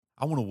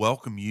I want to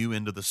welcome you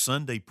into the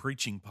Sunday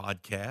preaching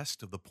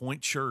podcast of the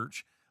Point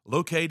Church,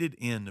 located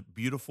in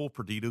beautiful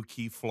Perdido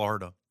Key,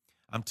 Florida.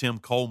 I'm Tim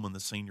Coleman, the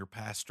senior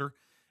pastor,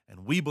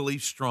 and we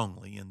believe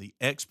strongly in the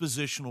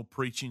expositional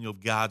preaching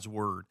of God's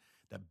Word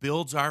that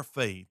builds our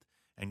faith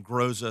and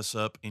grows us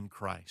up in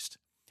Christ.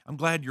 I'm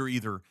glad you're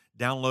either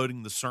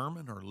downloading the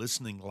sermon or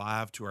listening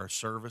live to our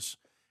service,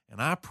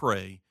 and I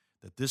pray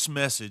that this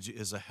message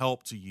is a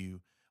help to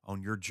you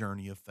on your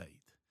journey of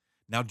faith.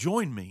 Now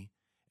join me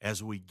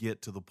as we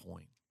get to the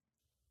point.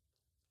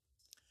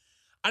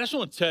 I just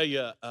want to tell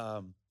you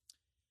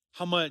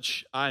how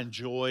much I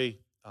enjoy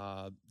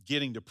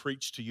getting to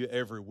preach to you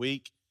every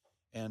week,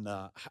 and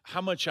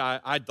how much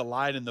I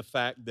delight in the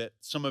fact that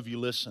some of you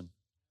listen.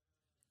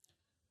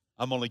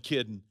 I'm only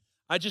kidding.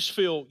 I just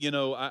feel,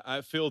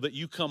 I feel that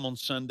you come on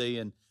Sunday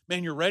and,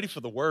 man, you're ready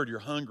for the Word. You're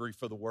hungry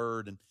for the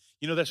Word, and,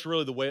 that's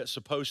really the way it's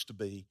supposed to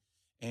be.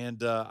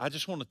 And I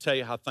just want to tell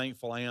you how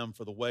thankful I am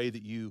for the way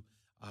that you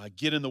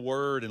get in the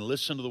Word and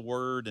listen to the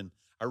Word. And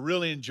I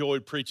really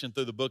enjoyed preaching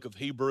through the book of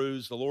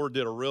Hebrews. The Lord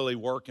did a really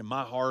work in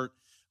my heart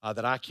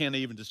that I can't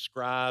even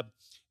describe.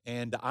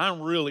 And I'm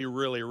really,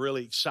 really,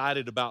 really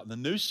excited about the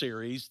new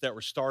series that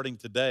we're starting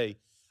today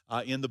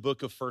in the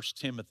book of 1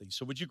 Timothy.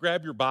 So would you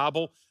grab your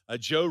Bible?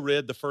 Joe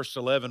read the first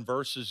 11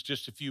 verses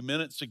just a few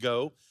minutes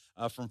ago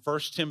from 1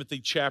 Timothy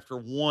chapter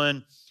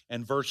 1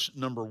 and verse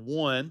number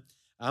 1.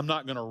 I'm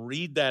not going to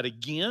read that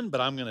again,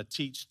 but I'm going to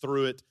teach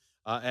through it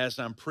as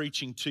I'm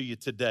preaching to you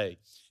today.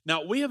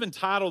 Now, we have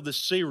entitled this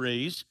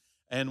series,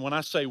 and when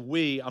I say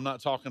we, I'm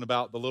not talking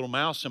about the little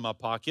mouse in my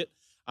pocket.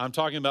 I'm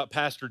talking about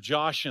Pastor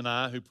Josh and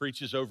I, who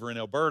preaches over in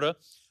Alberta.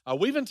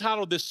 We've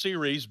entitled this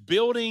series,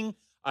 Building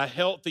a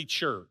Healthy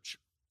Church.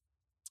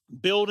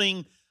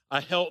 Building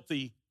a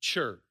Healthy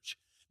Church.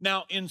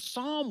 Now, in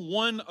Psalm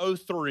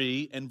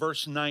 103 and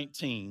verse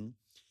 19,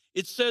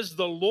 it says,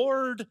 "The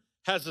Lord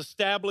has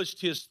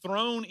established his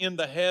throne in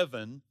the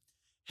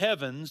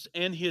heavens,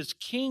 and his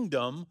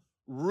kingdom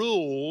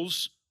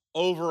rules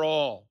over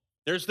all."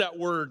 There's that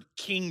word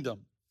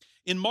kingdom.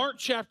 In Mark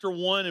chapter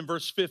 1 and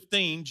verse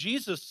 15,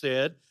 Jesus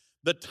said,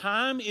 "The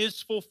time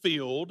is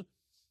fulfilled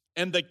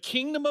and the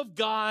kingdom of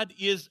God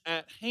is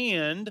at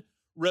hand.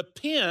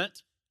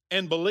 Repent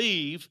and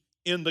believe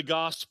in the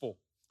gospel."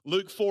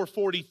 Luke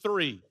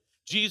 4:43,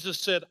 Jesus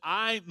said,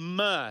 I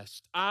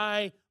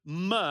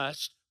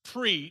must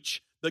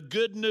preach the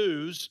good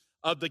news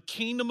of the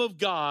kingdom of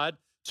God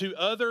to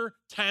other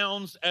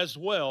towns as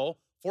well,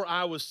 for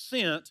I was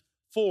sent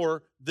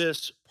for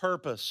this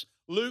purpose.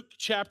 Luke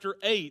chapter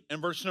 8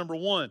 and verse number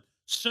 1,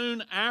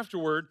 soon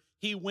afterward,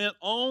 he went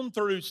on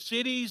through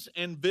cities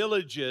and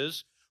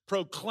villages,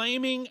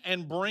 proclaiming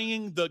and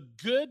bringing the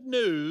good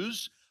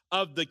news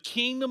of the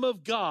kingdom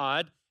of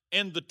God,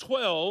 and the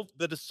 12,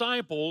 the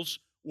disciples,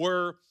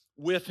 were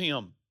with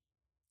him.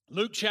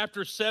 Luke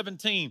chapter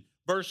 17,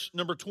 verse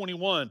number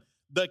 21,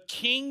 the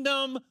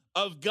kingdom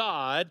of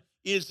God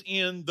is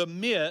in the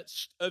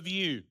midst of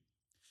you.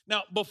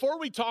 Now, before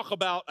we talk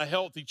about a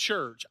healthy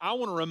church, I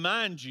want to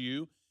remind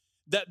you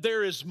that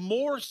there is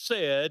more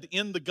said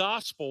in the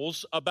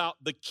Gospels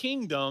about the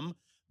kingdom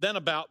than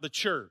about the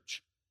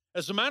church.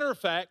 As a matter of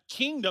fact,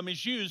 kingdom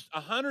is used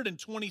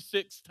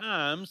 126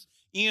 times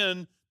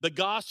in the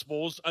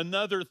Gospels,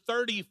 another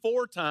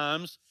 34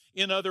 times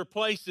in other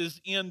places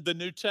in the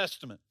New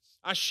Testament.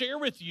 I share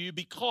with you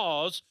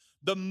because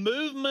the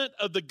movement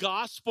of the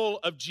gospel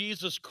of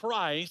Jesus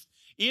Christ,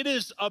 it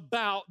is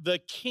about the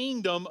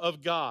kingdom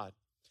of God.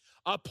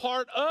 A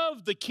part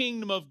of the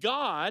kingdom of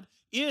God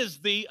is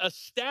the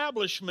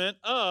establishment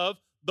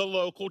of the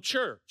local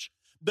church.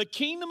 The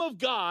kingdom of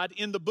God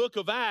in the book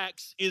of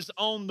Acts is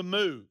on the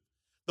move.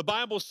 The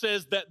Bible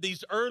says that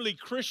these early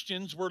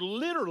Christians were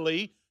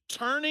literally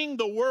turning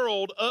the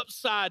world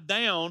upside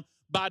down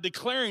by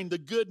declaring the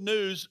good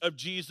news of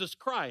Jesus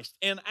Christ.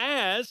 And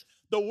as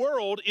the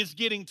world is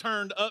getting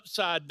turned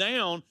upside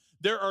down,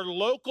 there are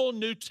local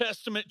New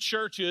Testament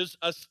churches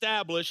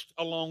established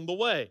along the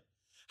way.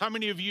 How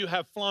many of you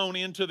have flown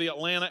into the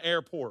Atlanta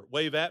airport?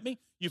 Wave at me.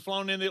 You've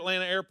flown into the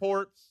Atlanta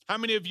airport. How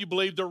many of you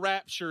believe the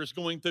rapture is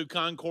going through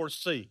Concourse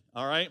C?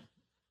 All right.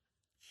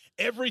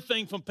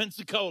 Everything from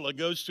Pensacola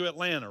goes to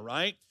Atlanta,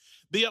 right?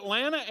 The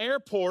Atlanta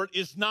airport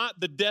is not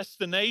the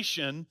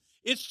destination.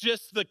 It's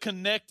just the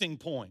connecting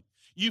point.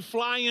 You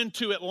fly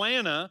into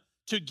Atlanta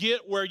to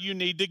get where you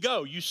need to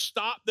go. You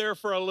stop there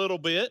for a little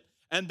bit,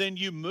 and then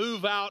you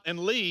move out and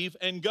leave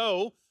and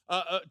go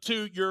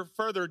to your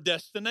further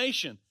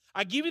destination.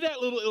 I give you that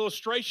little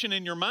illustration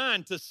in your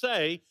mind to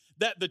say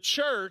that the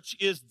church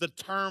is the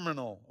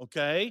terminal,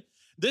 okay?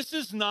 This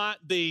is not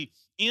the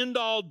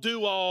end-all,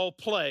 do-all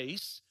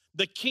place,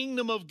 the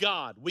kingdom of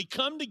God. We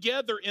come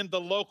together in the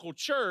local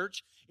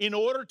church in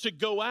order to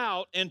go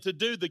out and to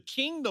do the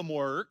kingdom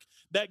work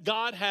that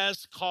God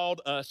has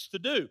called us to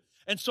do.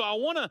 And so I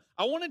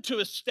wanted to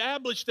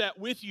establish that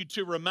with you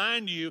to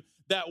remind you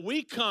that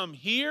we come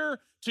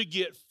here to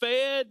get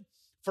fed,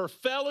 for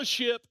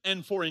fellowship,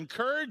 and for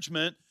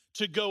encouragement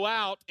to go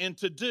out and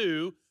to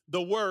do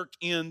the work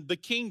in the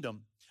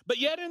kingdom. But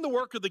yet in the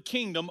work of the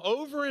kingdom,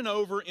 over and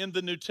over in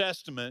the New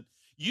Testament,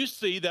 you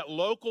see that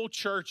local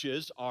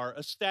churches are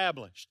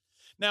established.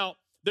 Now,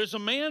 there's a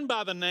man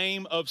by the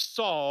name of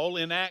Saul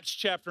in Acts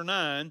chapter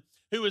 9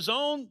 who is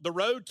on the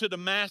road to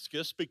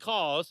Damascus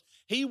because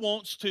he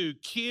wants to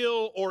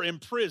kill or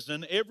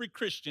imprison every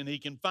Christian he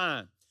can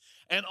find.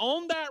 And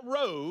on that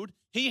road,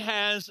 he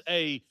has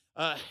a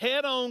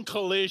head-on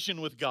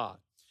collision with God.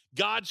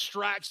 God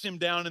strikes him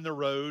down in the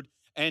road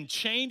and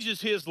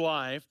changes his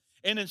life.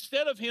 And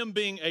instead of him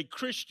being a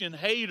Christian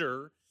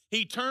hater,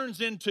 he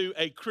turns into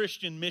a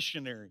Christian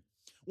missionary.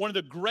 One of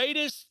the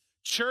greatest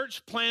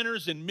church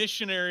planners and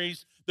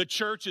missionaries the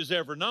church has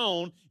ever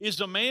known is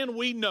a man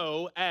we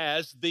know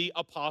as the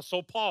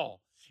Apostle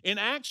Paul. In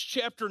Acts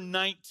chapter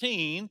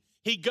 19,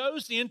 he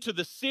goes into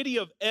the city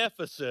of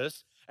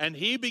Ephesus and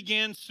he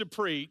begins to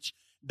preach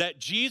that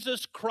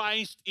Jesus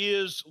Christ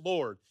is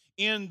Lord.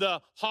 In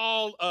the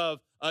hall of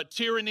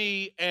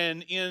tyranny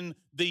and in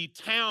the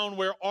town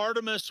where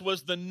Artemis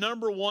was the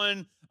number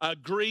one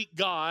Greek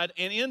god,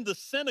 and in the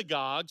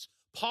synagogues,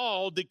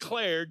 Paul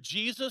declared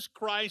Jesus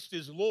Christ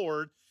is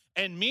Lord,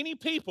 and many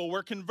people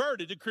were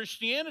converted to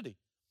Christianity.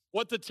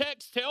 What the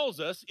text tells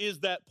us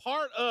is that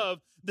part of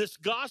this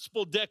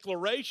gospel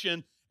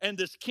declaration and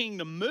this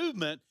kingdom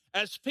movement,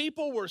 as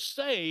people were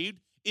saved,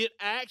 it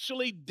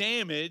actually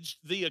damaged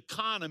the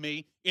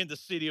economy in the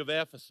city of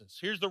Ephesus.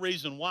 Here's the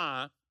reason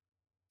why.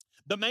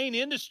 The main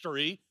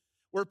industry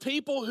were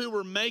people who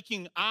were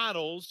making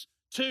idols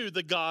to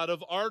the god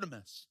of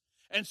Artemis.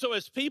 And so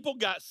as people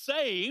got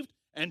saved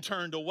and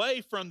turned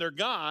away from their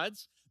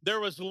gods, there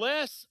was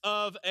less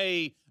of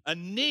a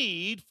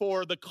need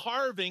for the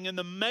carving and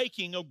the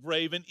making of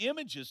graven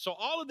images. So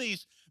all of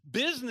these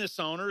business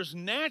owners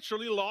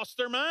naturally lost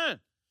their mind.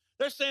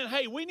 They're saying,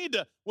 hey, we need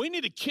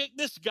to kick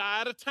this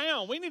guy out of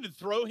town. We need to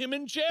throw him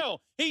in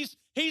jail. He's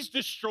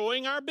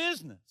destroying our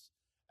business.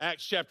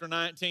 Acts chapter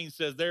 19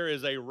 says there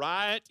is a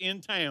riot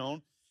in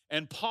town,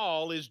 and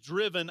Paul is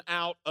driven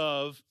out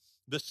of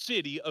the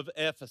city of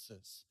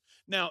Ephesus.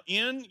 Now,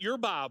 in your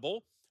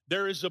Bible,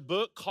 there is a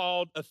book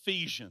called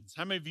Ephesians.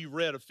 How many of you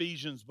read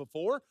Ephesians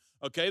before?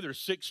 Okay, there's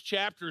 6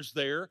 chapters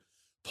there.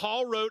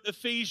 Paul wrote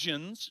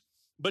Ephesians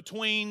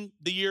between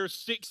the years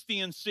 60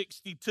 and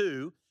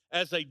 62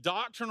 as a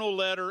doctrinal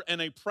letter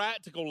and a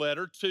practical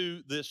letter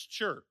to this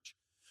church.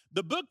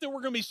 The book that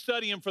we're going to be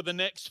studying for the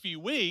next few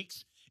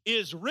weeks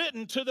is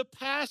written to the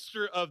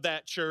pastor of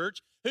that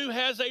church who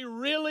has a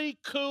really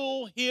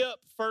cool, hip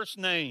first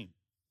name.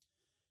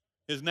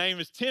 His name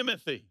is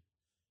Timothy.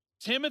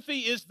 Timothy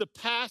is the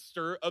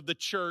pastor of the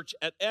church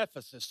at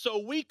Ephesus. So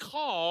we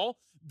call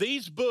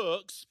these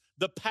books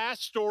the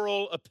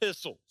pastoral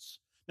epistles.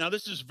 Now,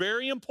 this is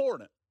very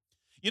important.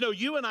 You know,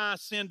 you and I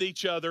send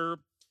each other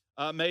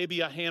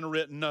maybe a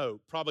handwritten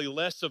note, probably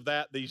less of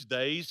that these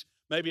days.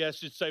 Maybe I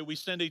should say we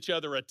send each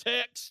other a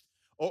text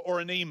or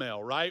an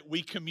email, right?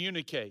 We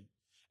communicate.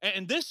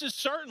 And this is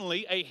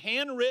certainly a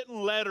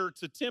handwritten letter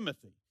to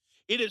Timothy.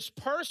 It is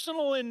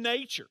personal in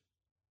nature.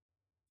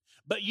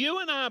 But you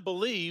and I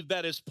believe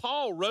that as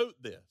Paul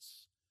wrote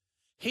this,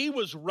 he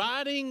was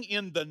writing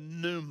in the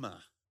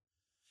pneuma.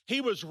 He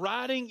was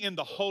writing in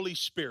the Holy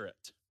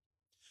Spirit.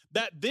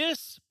 That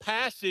this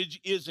passage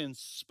is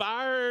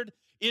inspired,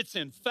 it's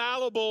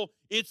infallible,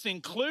 it's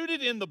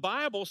included in the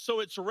Bible, so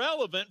it's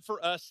relevant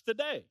for us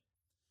today.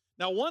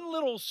 Now, one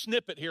little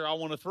snippet here I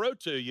want to throw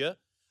to you.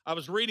 I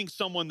was reading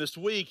someone this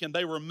week, and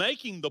they were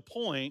making the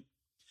point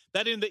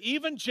that in the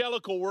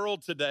evangelical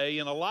world today,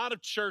 in a lot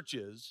of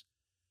churches,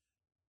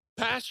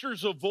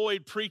 pastors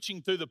avoid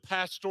preaching through the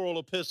pastoral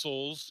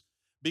epistles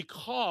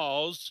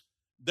because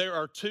there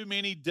are too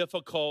many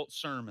difficult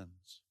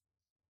sermons.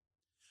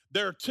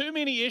 There are too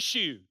many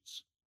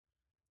issues.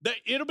 That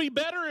it'll be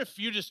better if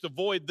you just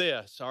avoid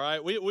this, all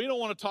right? We don't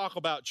want to talk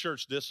about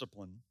church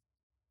discipline.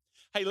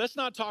 Hey, let's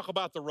not talk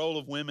about the role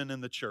of women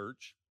in the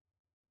church.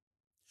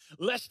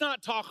 Let's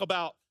not talk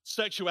about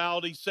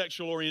sexuality,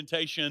 sexual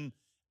orientation,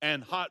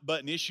 and hot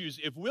button issues.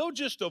 If we'll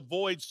just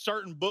avoid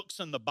certain books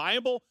in the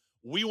Bible,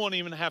 we won't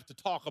even have to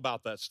talk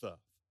about that stuff.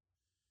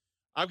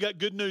 I've got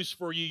good news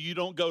for you. You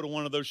don't go to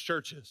one of those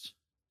churches.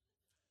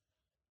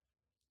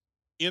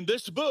 In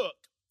this book,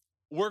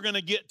 we're going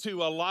to get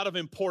to a lot of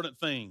important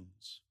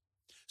things.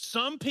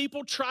 Some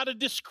people try to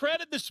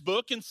discredit this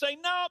book and say,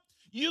 no,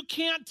 you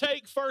can't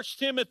take 1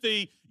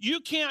 Timothy, you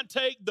can't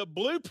take the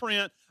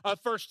blueprint of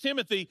 1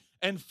 Timothy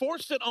and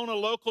force it on a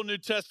local New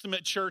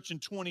Testament church in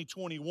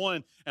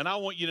 2021. And I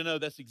want you to know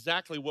that's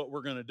exactly what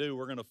we're going to do.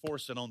 We're going to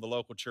force it on the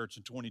local church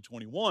in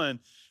 2021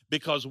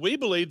 because we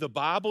believe the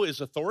Bible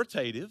is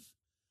authoritative.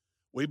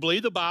 We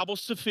believe the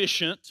Bible's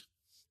sufficient,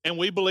 and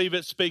we believe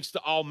it speaks to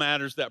all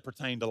matters that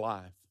pertain to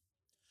life.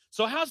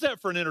 So how's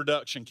that for an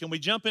introduction? Can we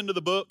jump into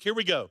the book? Here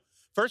we go.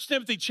 1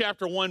 Timothy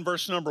chapter 1,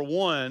 verse number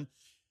 1.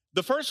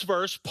 The first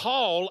verse,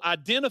 Paul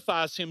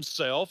identifies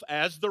himself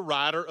as the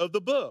writer of the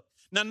book.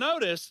 Now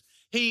notice,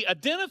 he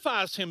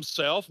identifies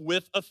himself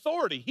with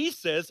authority. He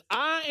says,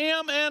 I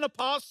am an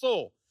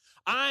apostle.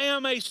 I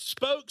am a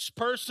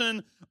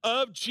spokesperson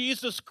of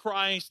Jesus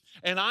Christ,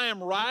 and I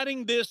am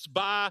writing this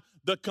by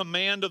the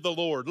command of the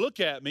Lord. Look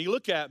at me,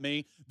 look at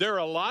me. There are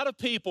a lot of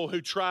people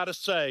who try to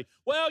say,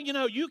 well,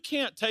 you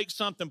can't take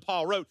something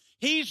Paul wrote.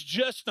 He's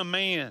just a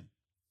man.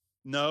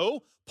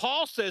 No,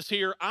 Paul says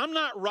here, I'm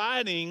not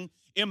writing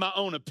in my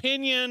own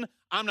opinion.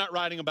 I'm not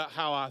writing about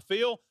how I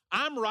feel.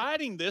 I'm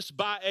writing this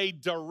by a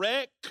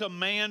direct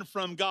command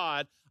from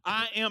God.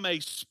 I am a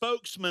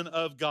spokesman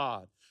of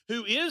God,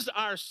 who is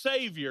our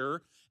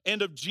Savior,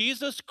 and of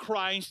Jesus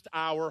Christ,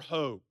 our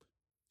hope.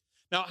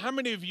 Now, how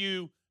many of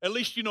you, at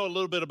least you know a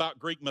little bit about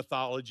Greek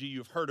mythology,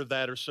 you've heard of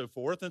that or so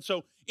forth. And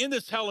so in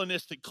this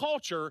Hellenistic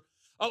culture,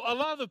 a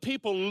lot of the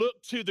people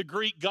look to the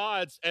Greek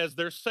gods as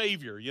their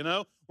savior.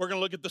 We're going to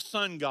look at the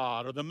sun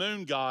god or the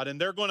moon god,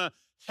 and they're going to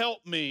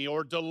help me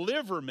or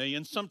deliver me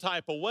in some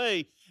type of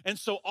way. And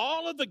so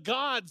all of the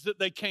gods that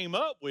they came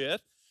up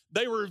with,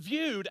 they were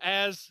viewed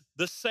as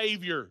the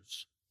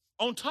saviors.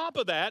 On top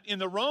of that, in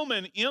the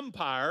Roman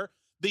Empire,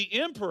 the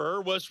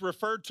emperor was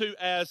referred to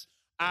as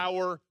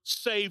our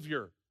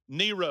savior.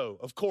 Nero,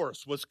 of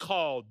course, was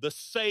called the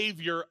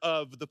savior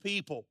of the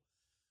people.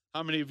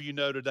 How many of you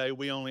know today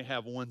we only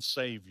have one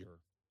Savior,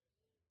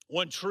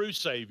 one true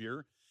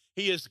Savior?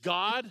 He is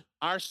God,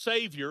 our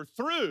Savior,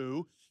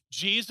 through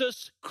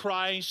Jesus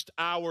Christ,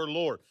 our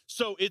Lord.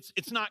 So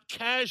it's not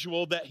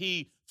casual that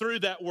he threw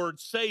that word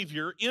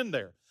Savior in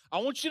there. I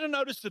want you to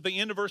notice at the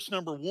end of verse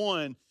number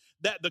 1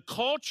 that the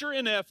culture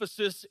in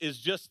Ephesus is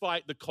just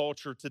like the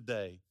culture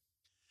today.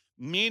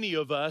 Many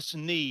of us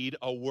need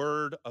a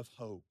word of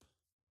hope.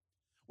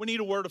 We need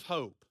a word of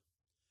hope.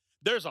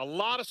 There's a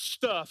lot of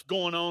stuff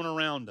going on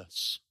around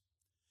us.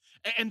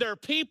 And there are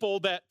people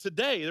that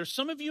today, there's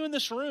some of you in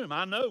this room,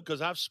 I know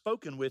because I've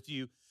spoken with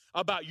you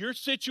about your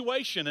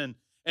situation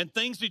and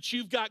things that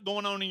you've got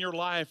going on in your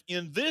life.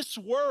 In this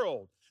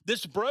world,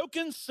 this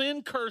broken,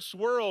 sin-cursed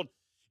world,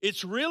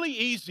 it's really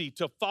easy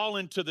to fall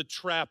into the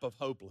trap of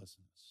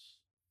hopelessness.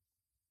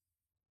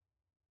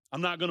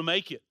 I'm not going to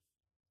make it.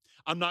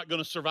 I'm not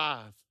going to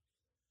survive.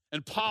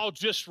 And Paul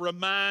just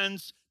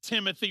reminds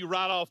Timothy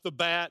right off the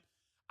bat,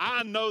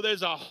 I know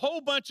there's a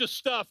whole bunch of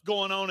stuff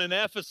going on in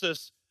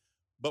Ephesus,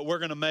 but we're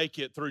going to make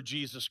it through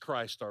Jesus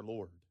Christ our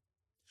Lord.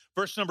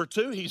 Verse number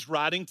 2, he's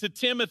writing to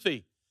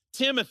Timothy.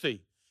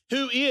 Timothy,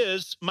 who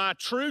is my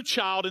true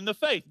child in the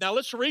faith. Now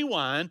let's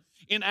rewind.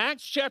 In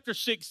Acts chapter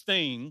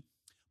 16,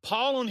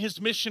 Paul on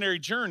his missionary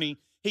journey,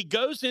 he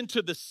goes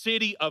into the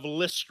city of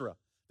Lystra.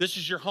 This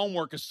is your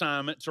homework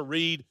assignment to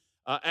read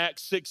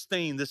Acts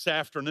 16 this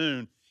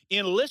afternoon.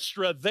 In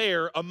Lystra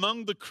there,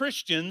 among the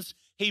Christians,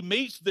 he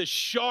meets this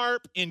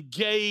sharp,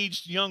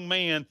 engaged young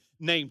man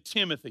named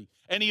Timothy.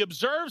 And he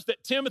observes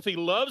that Timothy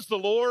loves the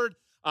Lord,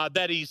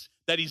 that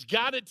he's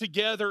got it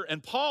together.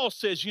 And Paul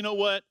says, you know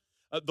what?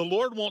 The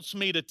Lord wants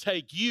me to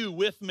take you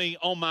with me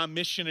on my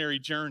missionary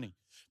journey.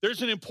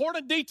 There's an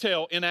important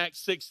detail in Acts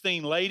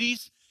 16,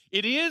 ladies.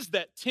 It is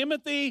that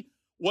Timothy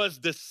was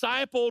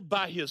discipled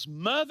by his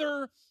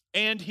mother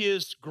and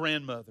his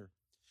grandmother.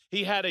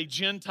 He had a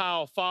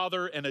Gentile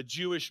father and a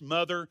Jewish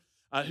mother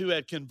who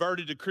had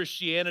converted to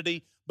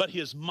Christianity, but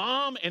his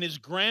mom and his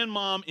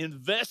grandmom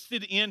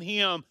invested in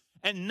him,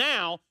 and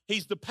now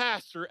he's the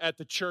pastor at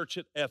the church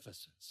at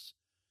Ephesus.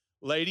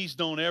 Ladies,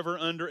 don't ever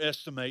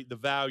underestimate the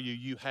value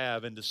you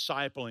have in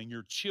discipling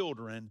your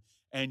children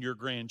and your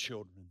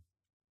grandchildren.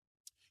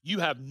 You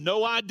have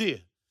no idea.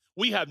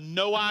 We have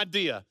no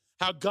idea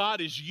how God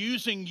is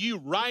using you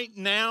right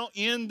now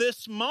in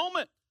this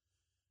moment.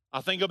 I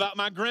think about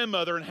my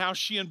grandmother and how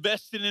she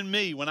invested in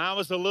me when I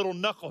was a little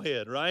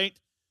knucklehead, right?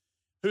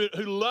 Who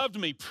loved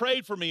me,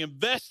 prayed for me,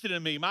 invested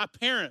in me. My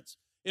parents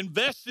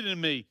invested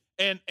in me.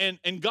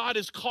 And God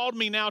has called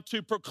me now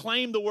to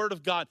proclaim the word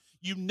of God.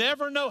 You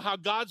never know how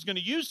God's going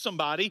to use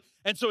somebody.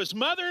 And so his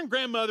mother and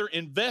grandmother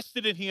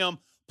invested in him.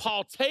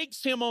 Paul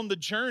takes him on the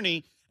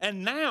journey.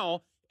 And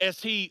now, as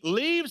he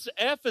leaves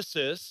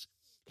Ephesus,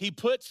 he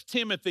puts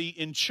Timothy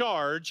in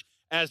charge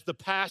as the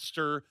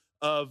pastor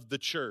of the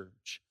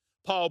church.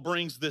 Paul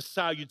brings this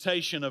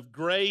salutation of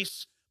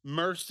grace,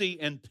 mercy,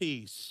 and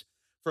peace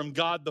from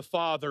God the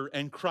Father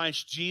and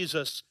Christ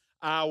Jesus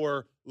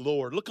our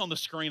Lord. Look on the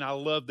screen. I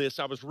love this.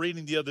 I was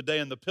reading the other day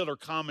in the Pillar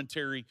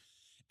Commentary,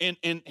 and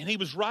he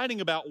was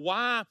writing about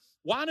why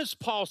does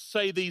Paul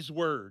say these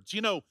words?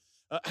 You know,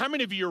 how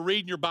many of you are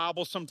reading your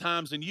Bible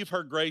sometimes and you've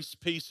heard grace,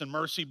 peace, and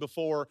mercy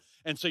before,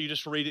 and so you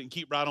just read it and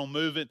keep right on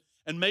moving,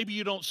 and maybe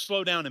you don't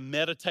slow down and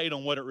meditate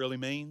on what it really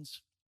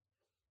means?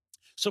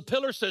 So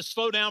Pillar says,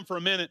 slow down for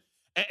a minute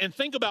and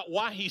think about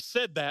why he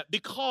said that,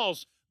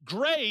 because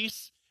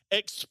grace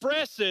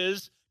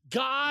expresses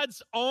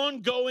God's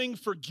ongoing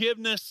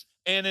forgiveness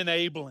and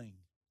enabling.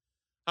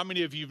 How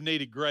many of you have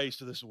needed grace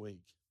this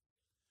week?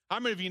 How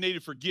many of you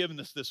needed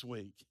forgiveness this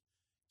week?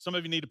 Some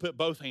of you need to put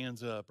both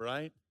hands up,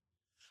 right?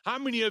 How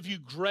many of you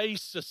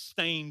grace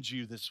sustained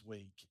you this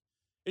week?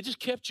 It just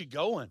kept you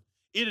going.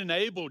 It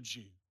enabled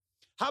you.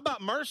 How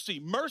about mercy?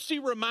 Mercy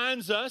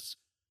reminds us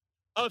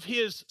of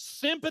his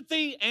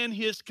sympathy and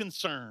his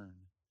concern.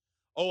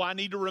 Oh, I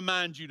need to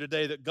remind you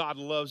today that God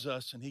loves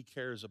us and He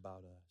cares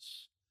about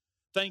us.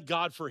 Thank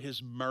God for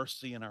His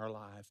mercy in our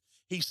life.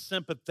 He's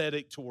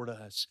sympathetic toward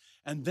us.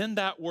 And then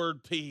that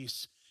word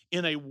peace,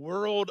 in a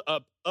world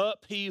of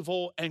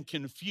upheaval and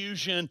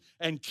confusion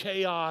and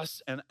chaos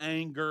and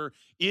anger,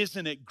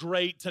 isn't it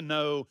great to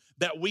know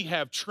that we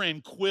have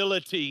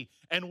tranquility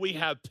and we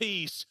have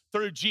peace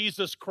through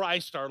Jesus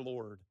Christ our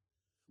Lord?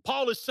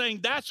 Paul is saying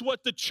that's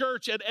what the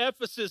church at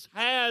Ephesus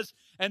has,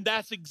 and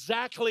that's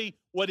exactly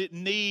what it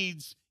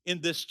needs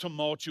in this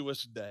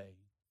tumultuous day.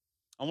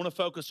 I want to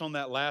focus on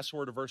that last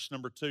word of verse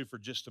number 2 for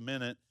just a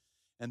minute,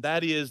 and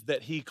that is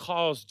that He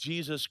calls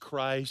Jesus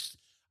Christ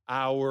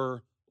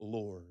our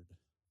Lord.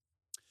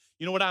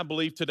 You know what I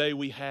believe today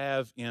we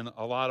have in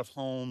a lot of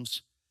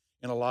homes,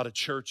 in a lot of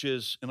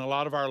churches, in a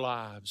lot of our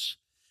lives?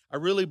 I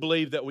really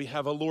believe that we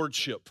have a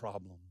lordship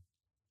problem.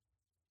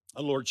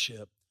 A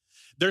lordship.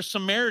 There's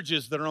some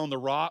marriages that are on the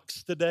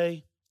rocks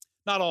today.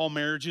 Not all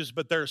marriages,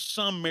 but there are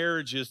some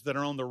marriages that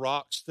are on the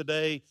rocks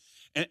today.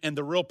 And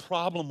the real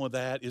problem with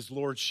that is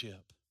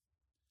lordship.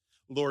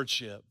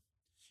 Lordship.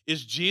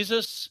 Is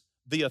Jesus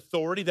the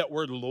authority? That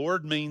word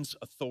Lord means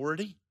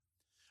authority.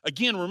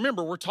 Again,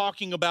 remember, we're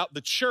talking about the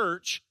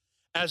church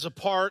as a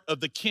part of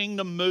the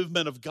kingdom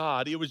movement of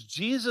God. It was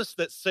Jesus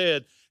that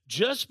said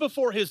just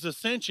before His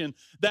ascension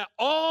that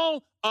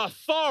all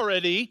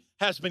authority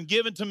has been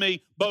given to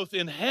me both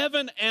in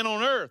heaven and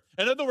on earth.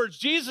 In other words,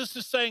 Jesus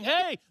is saying,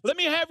 hey, let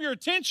me have your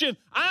attention.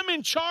 I'm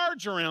in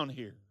charge around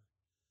here.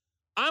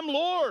 I'm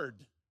Lord.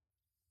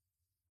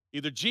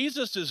 Either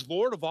Jesus is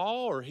Lord of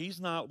all or He's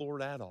not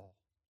Lord at all.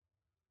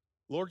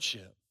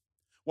 Lordship.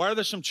 Why are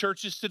there some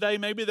churches today?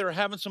 Maybe they're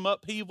having some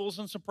upheavals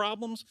and some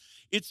problems.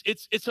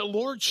 It's a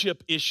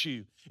lordship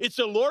issue. It's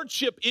a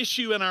lordship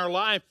issue in our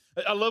life.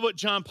 I love what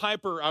John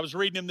Piper, I was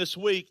reading him this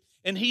week,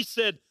 and he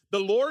said, the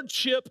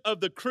lordship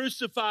of the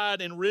crucified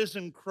and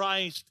risen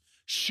Christ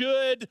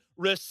should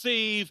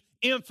receive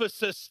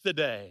emphasis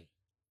today.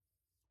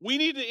 We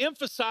need to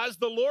emphasize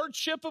the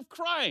lordship of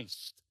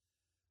Christ.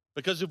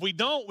 Because if we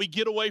don't, we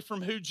get away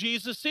from who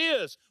Jesus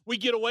is. We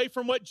get away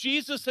from what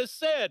Jesus has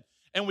said.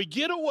 And we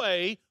get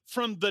away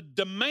from the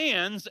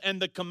demands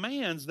and the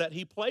commands that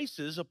He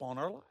places upon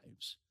our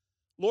lives.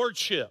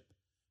 Lordship.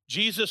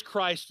 Jesus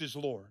Christ is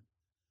Lord.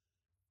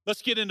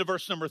 Let's get into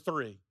verse number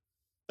 3.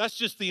 That's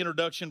just the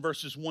introduction,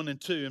 verses 1 and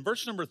 2. In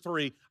verse number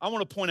 3, I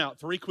want to point out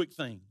 3 quick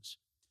things.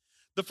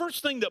 The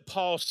first thing that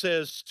Paul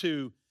says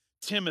to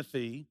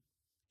Timothy,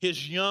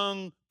 his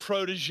young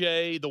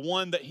protege, the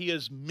one that he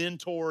has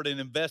mentored and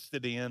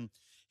invested in,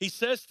 he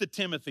says to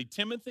Timothy,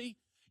 Timothy,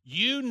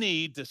 you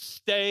need to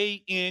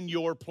stay in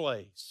your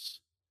place.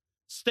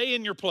 Stay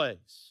in your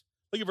place.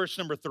 Look at verse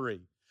number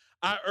 3.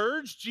 I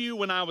urged you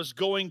when I was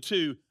going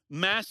to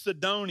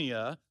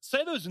Macedonia.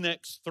 Say those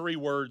next 3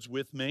 words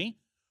with me.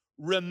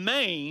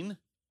 Remain.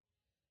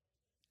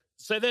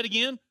 Say that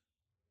again.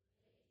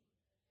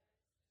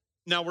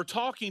 Now, we're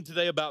talking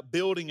today about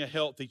building a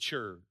healthy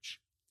church.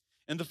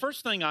 And the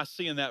first thing I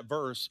see in that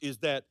verse is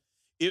that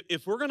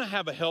if we're going to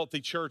have a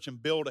healthy church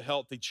and build a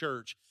healthy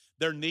church,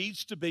 there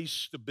needs to be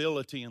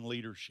stability in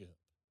leadership.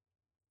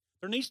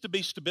 There needs to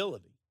be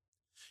stability.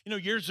 You know,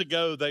 years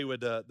ago, they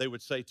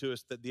would say to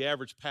us that the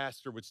average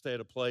pastor would stay at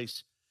a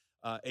place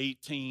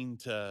 18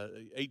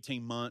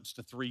 months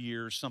to 3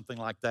 years, something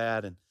like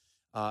that, and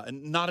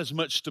not as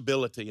much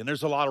stability. And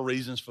there's a lot of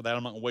reasons for that.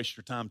 I'm not going to waste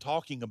your time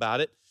talking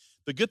about it.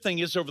 The good thing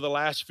is over the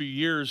last few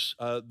years,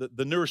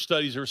 the newer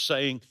studies are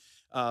saying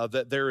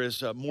that there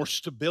is more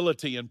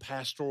stability in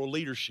pastoral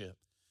leadership.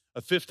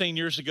 15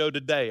 years ago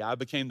today, I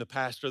became the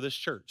pastor of this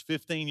church,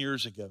 15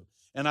 years ago.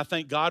 And I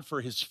thank God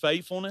for His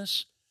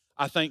faithfulness.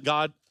 I thank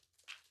God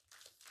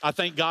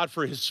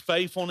for His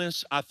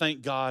faithfulness. I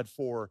thank God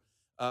for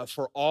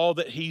all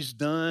that He's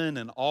done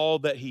and all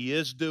that He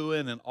is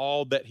doing and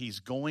all that He's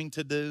going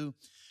to do.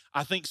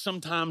 I think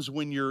sometimes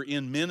when you're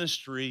in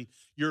ministry,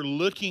 you're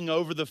looking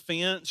over the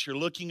fence,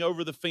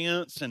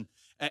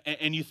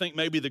 and you think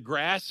maybe the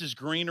grass is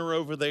greener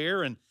over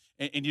there, and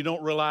you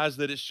don't realize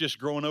that it's just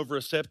growing over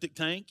a septic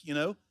tank, you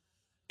know?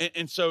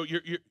 And so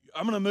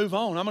I'm going to move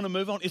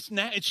on.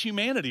 It's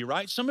humanity,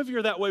 right? Some of you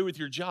are that way with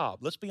your job.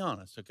 Let's be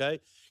honest, okay?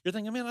 You're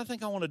thinking, man, I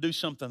think I want to do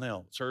something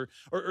else, or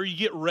you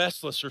get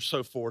restless or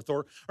so forth,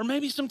 or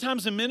maybe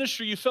sometimes in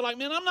ministry you feel like,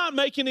 man, I'm not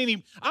making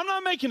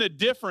a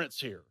difference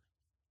here.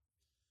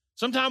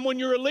 Sometimes when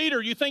you're a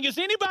leader, you think, is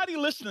anybody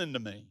listening to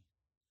me?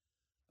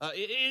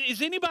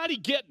 Is anybody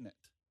getting it?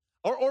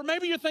 Or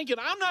maybe you're thinking,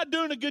 I'm not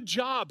doing a good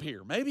job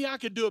here. Maybe I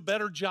could do a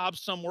better job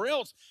somewhere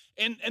else.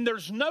 And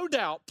there's no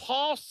doubt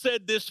Paul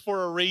said this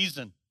for a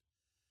reason.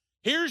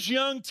 Here's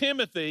young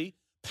Timothy,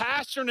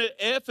 pastoring at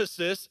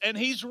Ephesus, and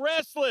he's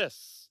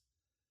restless.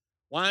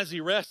 Why is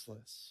he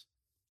restless?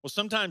 Well,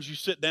 sometimes you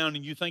sit down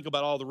and you think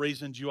about all the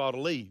reasons you ought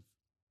to leave.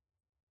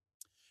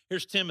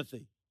 Here's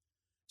Timothy.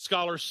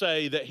 Scholars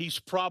say that he's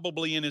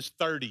probably in his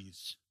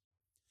 30s.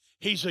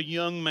 He's a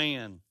young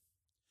man.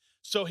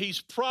 So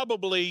he's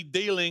probably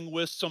dealing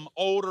with some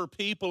older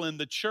people in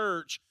the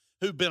church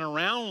who've been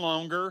around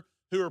longer,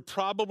 who are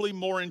probably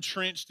more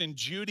entrenched in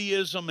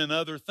Judaism and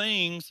other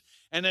things.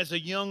 And as a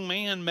young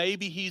man,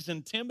 maybe he's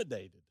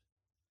intimidated.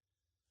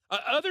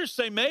 Others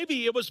say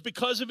maybe it was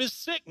because of his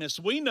sickness.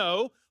 We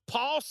know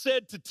Paul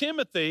said to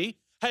Timothy,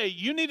 hey,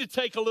 you need to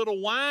take a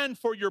little wine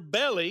for your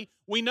belly.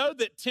 We know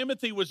that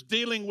Timothy was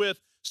dealing with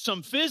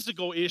some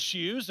physical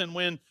issues, and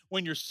when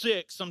you're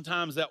sick,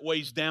 sometimes that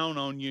weighs down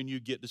on you and you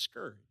get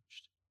discouraged.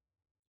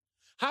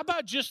 How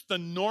about just the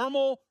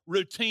normal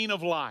routine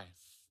of life?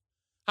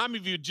 How many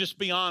of you just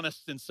be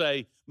honest and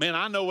say, man,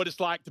 I know what it's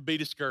like to be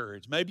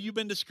discouraged. Maybe you've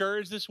been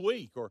discouraged this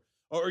week, or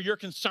you're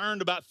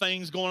concerned about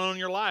things going on in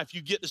your life.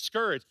 You get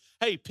discouraged.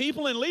 Hey,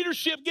 people in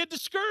leadership get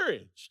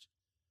discouraged.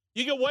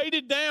 You get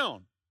weighted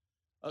down.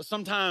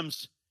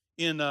 Sometimes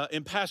in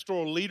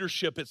pastoral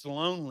leadership, it's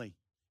lonely.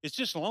 It's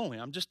just lonely.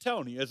 I'm just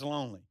telling you, it's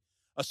lonely.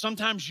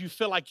 Sometimes you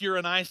feel like you're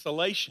in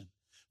isolation.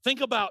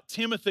 Think about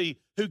Timothy,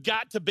 who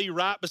got to be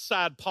right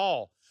beside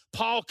Paul.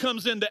 Paul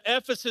comes into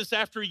Ephesus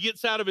after he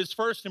gets out of his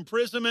first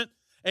imprisonment,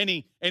 and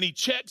he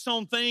checks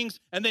on things,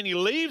 and then he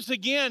leaves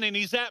again, and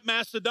he's at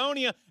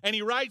Macedonia, and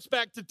he writes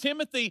back to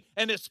Timothy,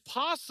 and it's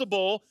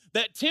possible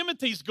that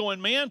Timothy's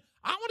going, man,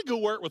 I want to go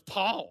work with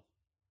Paul.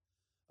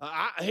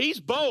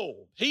 He's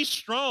bold. He's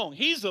strong.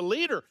 He's a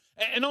leader.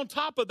 And on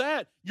top of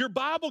that, your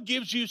Bible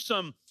gives you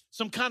some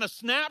kind of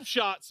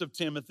snapshots of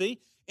Timothy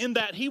in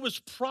that he was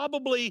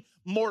probably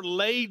more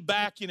laid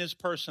back in his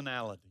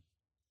personality.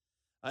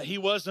 He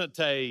wasn't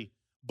a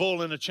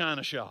bull in a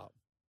china shop.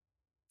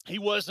 He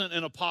wasn't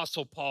an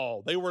Apostle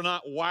Paul. They were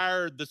not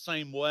wired the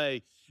same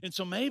way. And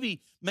so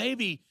maybe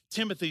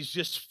Timothy's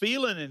just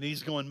feeling it, and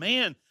he's going,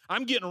 man,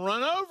 I'm getting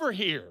run over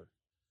here.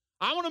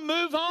 I want to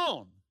move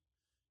on.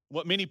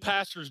 What many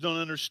pastors don't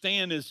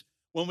understand is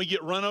when we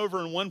get run over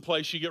in one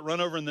place, you get run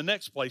over in the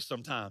next place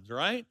sometimes,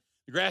 right?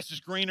 The grass is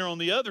greener on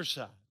the other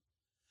side.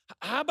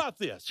 How about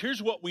this?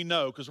 Here's what we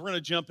know, because we're going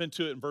to jump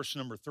into it in verse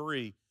number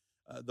 3,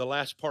 the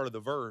last part of the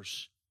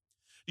verse.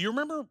 Do you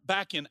remember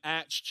back in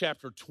Acts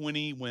chapter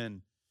 20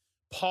 when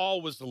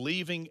Paul was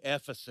leaving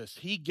Ephesus?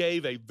 He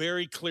gave a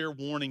very clear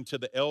warning to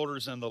the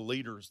elders and the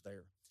leaders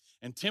there,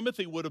 and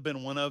Timothy would have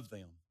been one of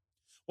them.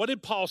 What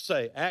did Paul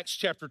say? Acts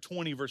chapter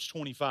 20, verse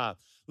 25.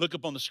 Look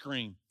up on the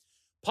screen.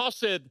 Paul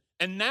said,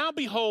 and now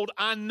behold,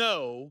 I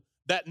know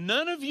that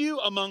none of you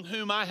among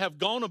whom I have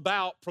gone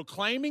about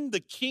proclaiming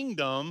the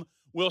kingdom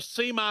will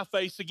see my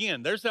face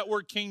again. There's that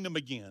word kingdom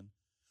again.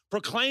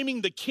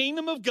 Proclaiming the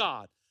kingdom of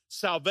God,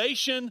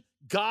 salvation,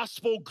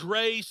 gospel,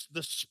 grace,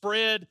 the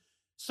spread.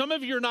 Some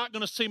of you are not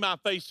going to see my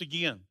face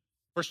again.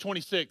 Verse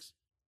 26.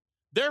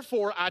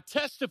 Therefore, I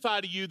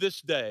testify to you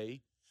this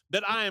day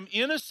that I am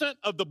innocent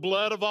of the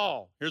blood of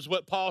all. Here's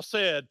what Paul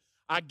said.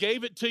 I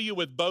gave it to you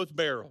with both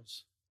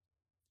barrels.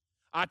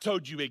 I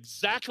told you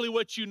exactly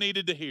what you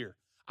needed to hear.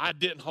 I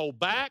didn't hold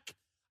back.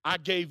 I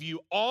gave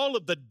you all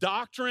of the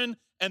doctrine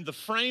and the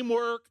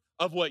framework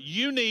of what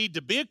you need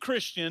to be a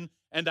Christian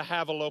and to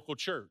have a local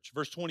church.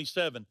 Verse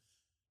 27,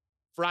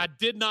 for I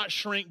did not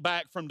shrink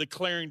back from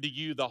declaring to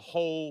you the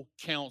whole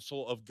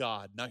counsel of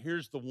God. Now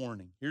here's the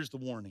warning. Here's the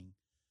warning.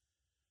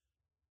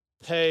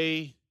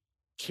 Pay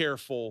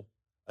careful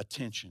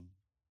attention.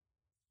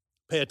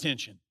 Pay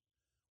attention.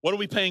 What are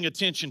we paying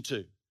attention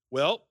to?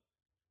 Well,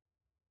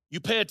 you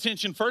pay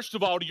attention, first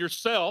of all, to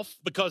yourself,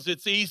 because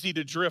it's easy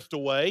to drift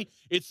away.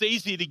 It's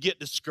easy to get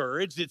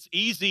discouraged. It's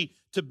easy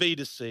to be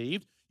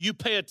deceived. You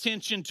pay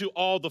attention to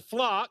all the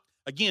flock.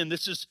 Again,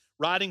 this is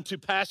writing to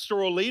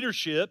pastoral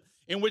leadership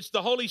in which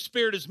the Holy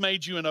Spirit has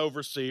made you an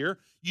overseer.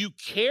 You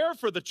care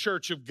for the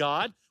church of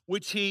God,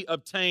 which he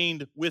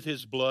obtained with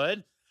his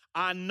blood.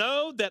 I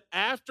know that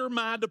after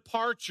my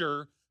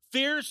departure,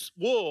 fierce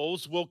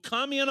wolves will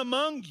come in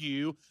among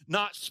you,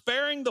 not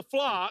sparing the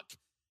flock,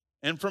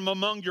 and from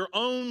among your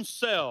own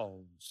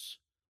selves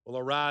will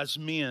arise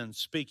men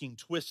speaking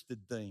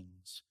twisted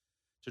things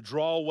to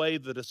draw away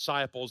the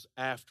disciples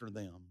after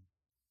them.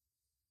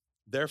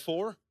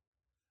 Therefore,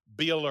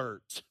 be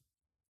alert.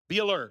 Be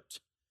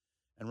alert.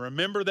 And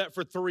remember that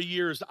for 3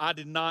 years I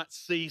did not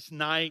cease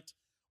night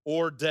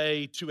or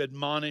day to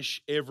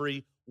admonish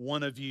every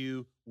one of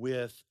you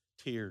with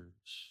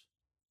tears.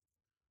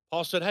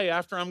 Paul said, hey,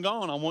 after I'm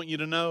gone, I want you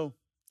to know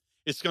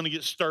it's going to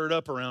get stirred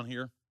up around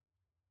here.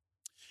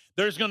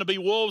 There's going to be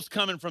wolves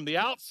coming from the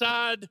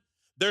outside.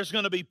 There's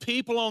going to be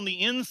people on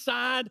the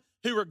inside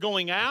who are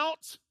going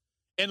out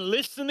and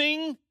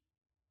listening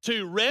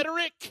to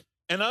rhetoric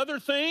and other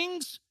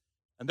things.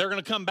 And they're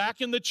going to come back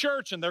in the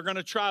church and they're going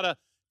to try to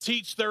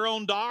teach their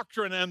own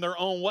doctrine and their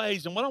own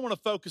ways. And what I want to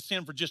focus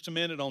in for just a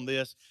minute on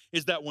this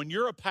is that when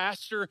you're a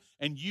pastor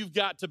and you've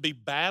got to be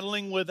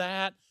battling with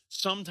that,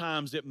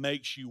 sometimes it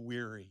makes you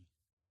weary.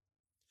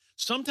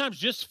 Sometimes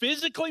just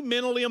physically,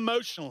 mentally,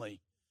 emotionally,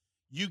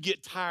 you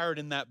get tired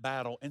in that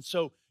battle. And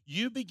so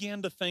you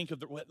begin to think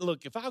of,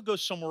 look, if I go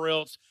somewhere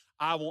else,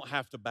 I won't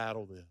have to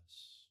battle this.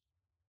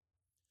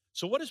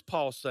 So what is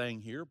Paul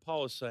saying here?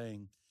 Paul is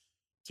saying,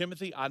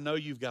 Timothy, I know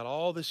you've got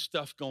all this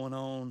stuff going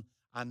on.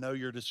 I know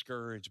you're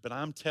discouraged, but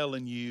I'm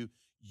telling you,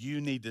 you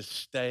need to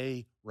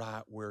stay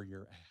right where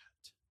you're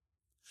at.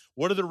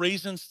 What are the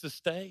reasons to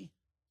stay?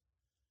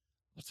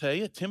 I'll tell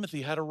you,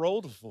 Timothy had a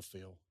role to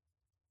fulfill.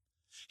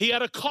 He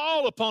had a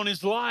call upon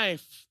his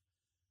life.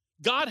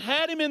 God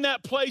had him in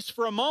that place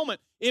for a moment.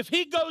 If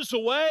he goes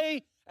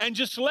away and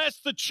just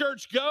lets the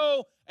church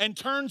go and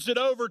turns it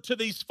over to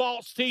these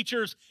false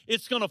teachers,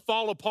 it's going to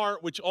fall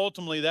apart, which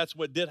ultimately that's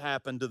what did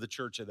happen to the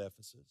church at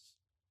Ephesus.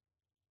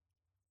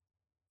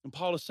 And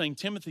Paul is saying,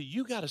 Timothy,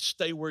 you got to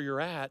stay where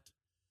you're at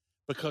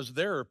because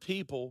there are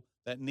people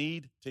that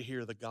need to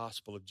hear the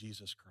gospel of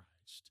Jesus Christ.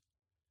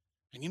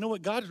 And you know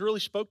what? God really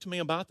spoke to me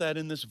about that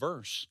in this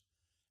verse.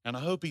 And I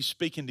hope he's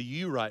speaking to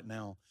you right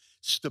now.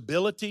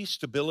 Stability,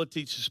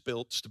 stability,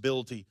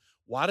 stability.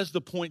 Why does the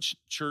Point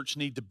Church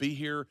need to be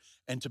here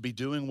and to be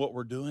doing what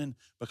we're doing?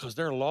 Because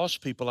there are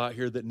lost people out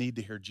here that need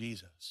to hear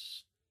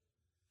Jesus.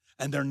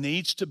 And there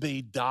needs to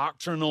be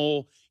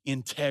doctrinal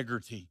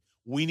integrity.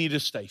 We need to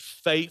stay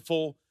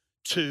faithful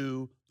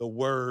to the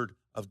Word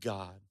of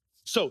God.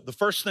 So the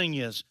first thing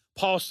is,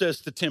 Paul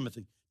says to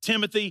Timothy,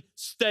 Timothy,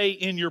 stay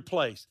in your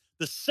place.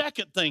 The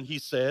second thing he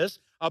says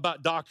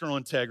about doctrinal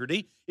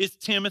integrity is,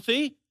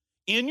 Timothy,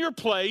 in your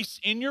place,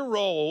 in your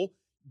role,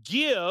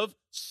 give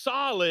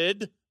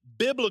solid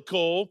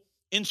biblical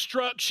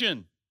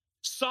instruction.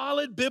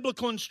 Solid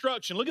biblical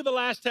instruction. Look at the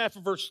last half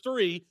of verse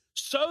 3.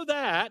 So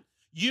that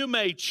you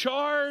may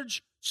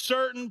charge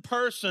certain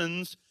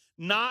persons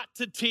not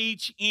to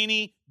teach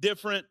any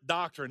different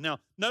doctrine. Now,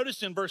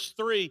 notice in verse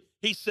 3,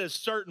 he says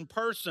certain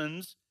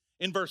persons.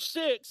 In verse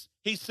 6,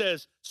 he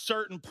says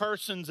certain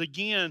persons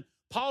again.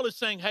 Paul is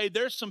saying, hey,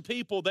 there's some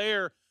people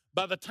there.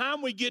 By the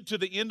time we get to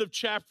the end of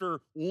chapter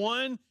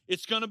 1,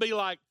 it's going to be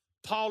like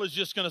Paul is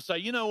just going to say,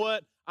 you know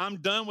what? I'm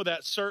done with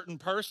that certain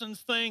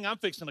persons thing. I'm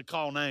fixing to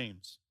call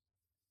names.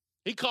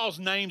 He calls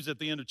names at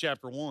the end of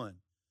chapter 1.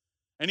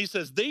 And he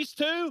says, these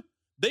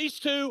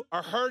two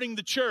are hurting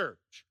the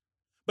church.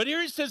 But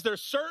here he says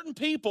there's certain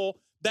people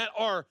that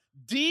are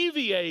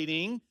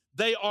deviating.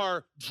 They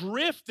are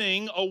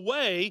drifting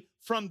away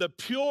from the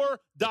pure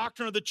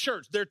doctrine of the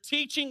church. They're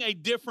teaching a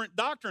different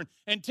doctrine.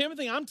 And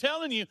Timothy, I'm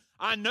telling you,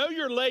 I know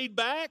you're laid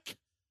back.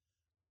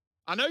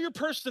 I know your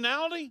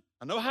personality.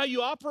 I know how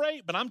you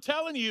operate. But I'm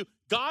telling you,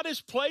 God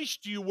has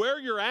placed you where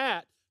you're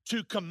at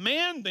to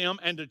command them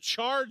and to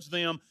charge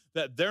them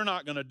that they're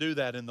not going to do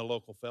that in the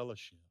local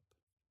fellowship.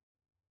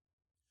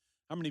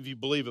 How many of you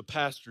believe a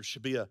pastor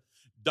should be a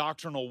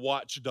doctrinal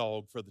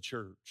watchdog for the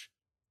church?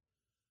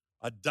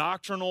 A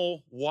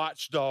doctrinal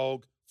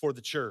watchdog for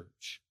the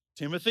church.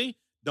 Timothy,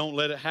 don't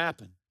let it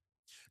happen.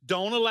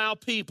 Don't allow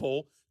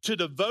people to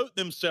devote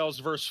themselves,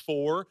 verse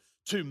 4,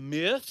 to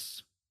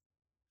myths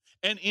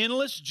and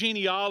endless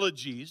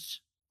genealogies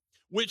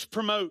which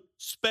promote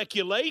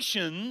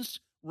speculations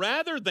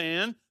rather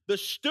than the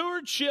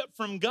stewardship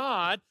from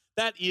God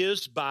that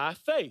is by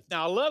faith.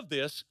 Now, I love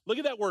this. Look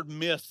at that word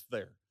myths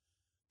there.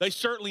 They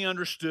certainly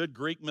understood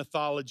Greek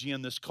mythology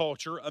in this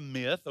culture. A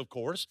myth, of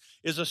course,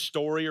 is a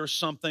story or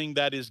something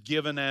that is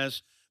given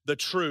as the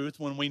truth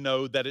when we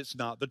know that it's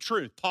not the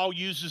truth. Paul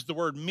uses the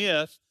word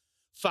myth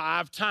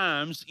 5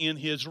 times in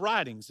his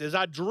writings. As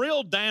I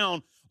drilled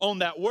down on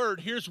that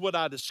word, here's what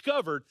I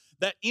discovered,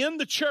 that in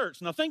the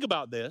church, now think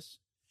about this,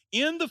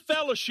 in the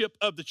fellowship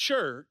of the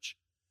church,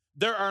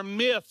 there are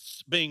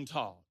myths being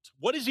taught.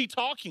 What is he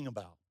talking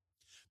about?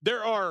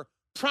 There are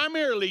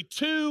primarily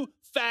 2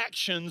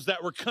 factions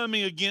that were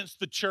coming against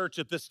the church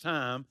at this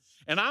time,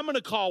 and I'm going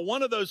to call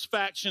one of those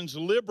factions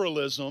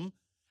liberalism,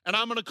 and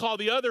I'm going to call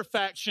the other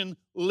faction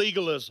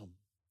legalism.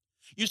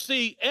 You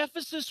see,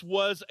 Ephesus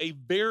was a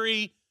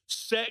very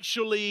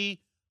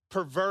sexually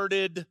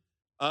perverted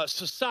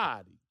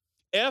society.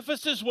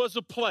 Ephesus was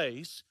a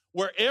place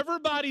where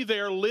everybody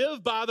there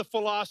lived by the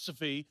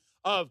philosophy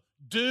of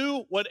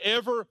do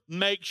whatever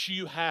makes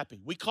you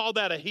happy. We call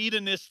that a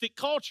hedonistic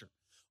culture.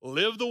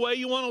 Live the way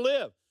you want to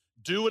live.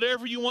 Do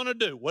whatever you want to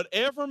do.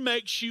 Whatever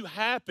makes you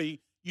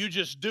happy, you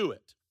just do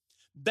it.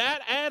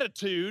 That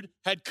attitude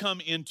had come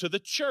into the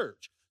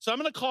church. So I'm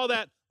going to call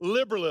that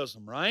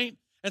liberalism, right?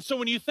 And so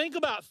when you think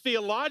about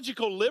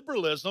theological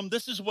liberalism,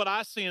 this is what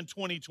I see in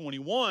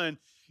 2021.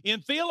 In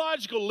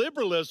theological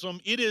liberalism,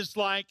 it is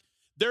like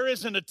there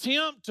is an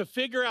attempt to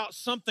figure out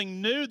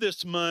something new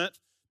this month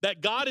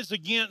that God is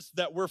against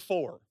that we're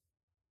for.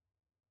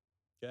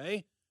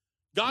 Okay?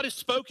 God has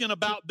spoken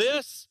about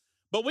this,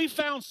 but we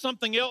found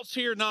something else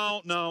here.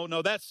 No,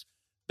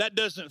 that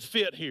doesn't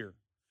fit here.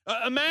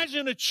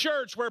 Imagine a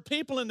church where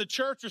people in the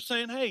church are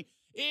saying, hey,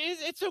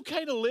 it's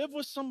okay to live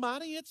with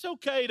somebody. It's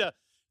okay to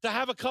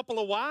have a couple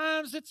of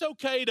wives. It's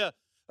okay to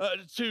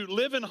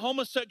live in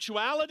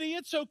homosexuality.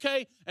 It's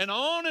okay, and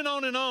on and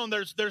on and on.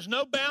 There's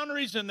no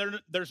boundaries and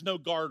there's no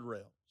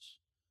guardrails.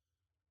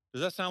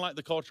 Does that sound like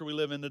the culture we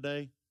live in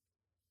today?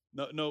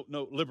 No,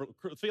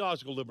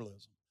 theological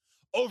liberalism.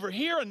 Over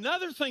here,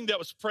 another thing that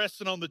was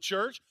pressing on the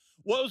church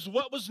was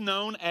what was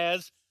known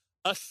as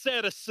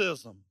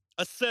asceticism.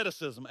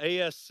 Asceticism,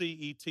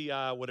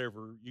 A-S-C-E-T-I,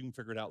 whatever. You can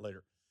figure it out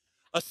later.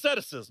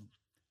 Asceticism.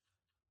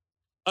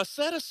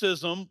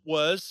 Asceticism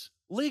was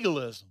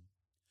legalism.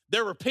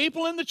 There were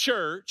people in the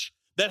church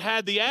that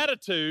had the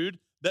attitude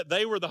that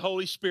they were the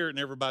Holy Spirit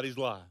in everybody's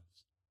lives.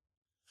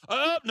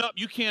 Oh, no,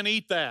 you can't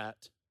eat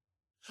that.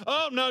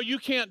 Oh, no, you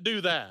can't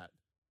do that.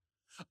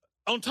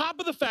 On top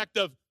of the fact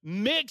of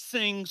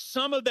mixing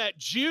some of that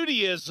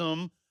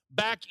Judaism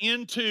back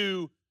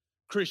into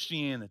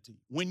Christianity.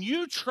 When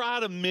you try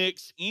to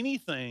mix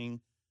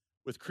anything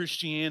with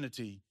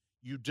Christianity,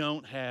 you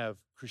don't have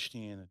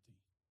Christianity.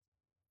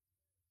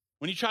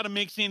 When you try to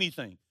mix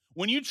anything,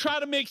 when you try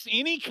to mix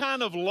any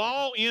kind of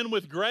law in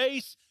with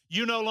grace,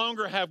 you no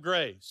longer have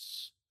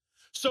grace.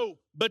 So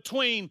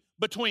between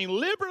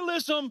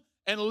liberalism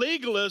and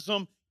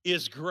legalism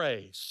is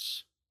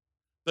grace.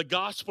 The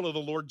gospel of the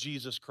Lord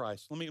Jesus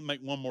Christ. Let me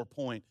make one more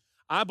point.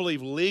 I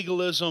believe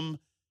liberalism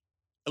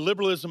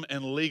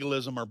and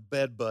legalism are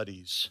bed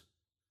buddies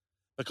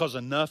because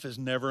enough is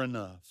never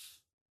enough.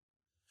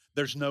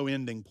 There's no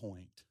ending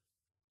point.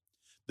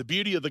 The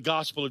beauty of the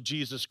gospel of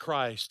Jesus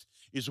Christ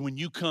is when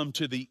you come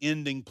to the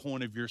ending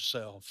point of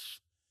yourself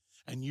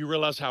and you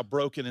realize how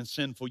broken and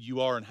sinful you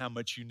are and how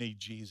much you need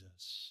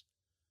Jesus.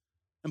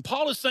 And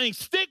Paul is saying,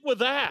 stick with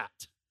that.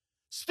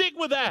 Stick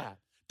with that.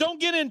 Don't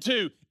get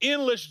into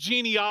endless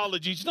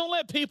genealogies. Don't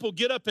let people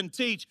get up and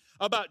teach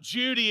about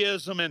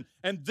Judaism and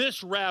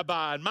this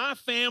rabbi and my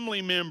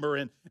family member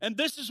and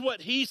this is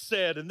what he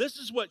said and this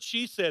is what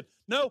she said.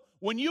 No,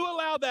 when you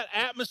allow that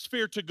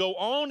atmosphere to go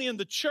on in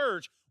the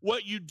church,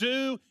 what you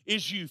do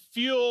is you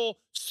fuel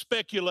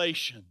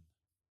speculation.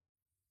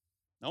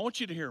 Now, I want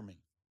you to hear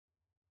me.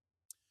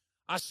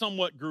 I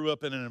somewhat grew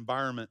up in an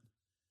environment.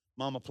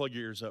 Mama, plug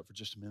your ears up for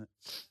just a minute.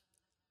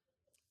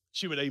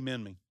 She would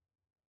amen me.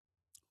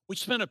 We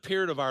spent a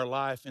period of our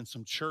life in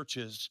some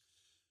churches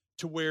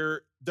to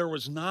where there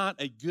was not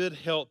a good,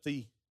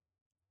 healthy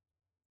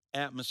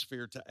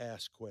atmosphere to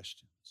ask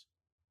questions.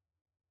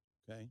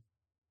 Okay?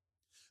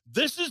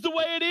 This is the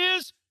way it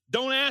is.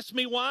 Don't ask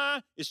me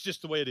why. It's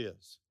just the way it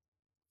is.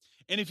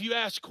 And if you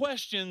ask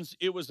questions,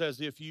 it was as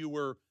if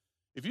you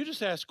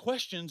just asked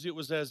questions, it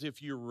was as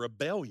if you're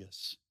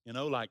rebellious.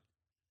 Like,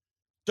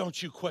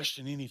 don't you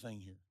question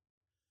anything here.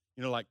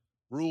 Like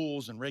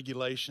rules and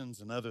regulations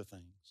and other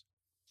things.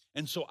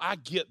 And so I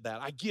get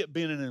that. I get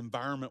being in an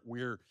environment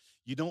where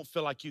you don't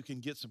feel like you can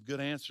get some good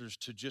answers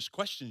to just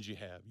questions you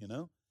have,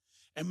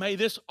 And may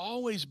this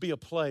always be a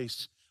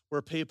place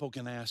where people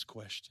can ask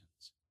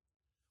questions.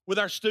 With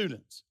our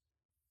students,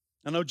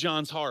 I know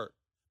John's heart.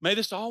 May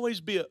this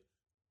always be a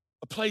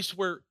place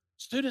where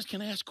students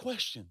can ask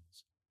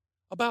questions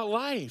about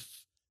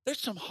life.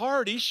 There's some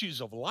hard issues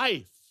of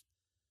life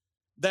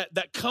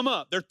that come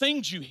up. There are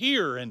things you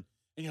hear and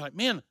you're like,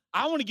 man,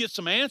 I want to get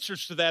some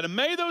answers to that. And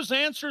may those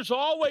answers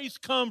always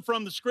come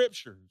from the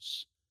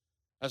scriptures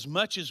as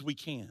much as we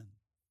can.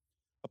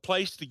 A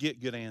place to get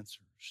good answers.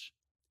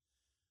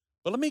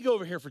 But let me go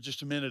over here for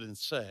just a minute and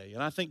say,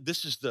 and I think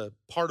this is the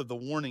part of the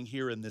warning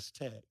here in this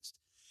text.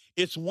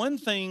 It's one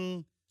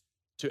thing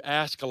to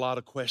ask a lot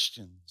of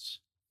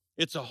questions.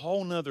 It's a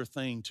whole nother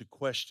thing to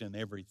question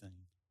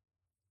everything.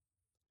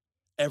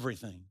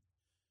 Everything.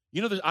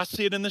 I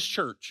see it in this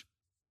church.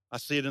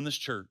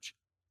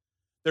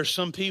 There's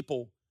some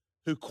people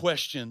who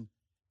question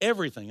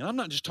everything. And I'm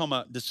not just talking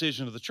about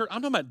decision of the church.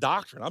 I'm talking about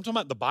doctrine. I'm talking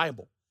about the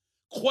Bible.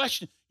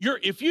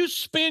 If you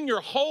spend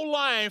your whole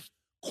life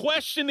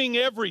questioning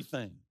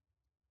everything,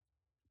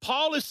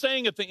 Paul is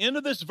saying at the end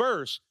of this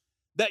verse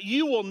that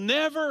you will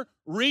never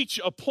reach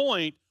a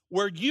point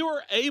where you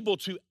are able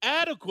to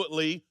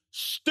adequately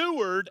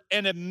steward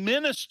and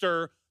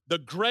administer the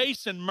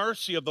grace and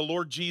mercy of the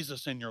Lord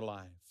Jesus in your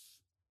life.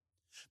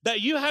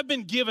 That you have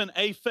been given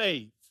a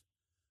faith,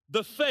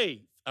 the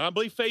faith, and I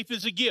believe faith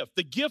is a gift,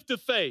 the gift of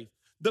faith,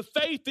 the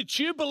faith that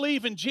you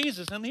believe in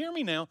Jesus. And hear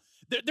me now,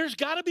 there's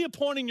got to be a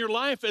point in your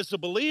life as a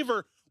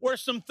believer where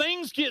some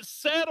things get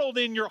settled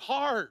in your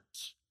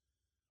heart,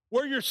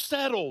 where you're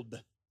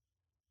settled.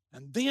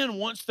 And then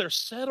once they're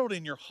settled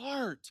in your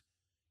heart,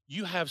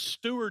 you have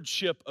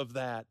stewardship of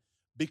that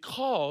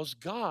because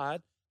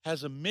God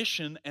has a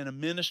mission and a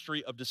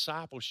ministry of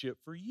discipleship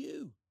for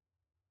you.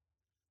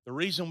 The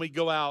reason we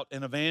go out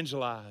and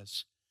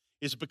evangelize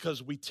is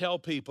because we tell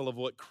people of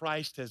what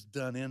Christ has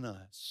done in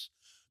us.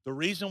 The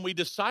reason we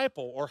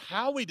disciple or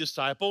how we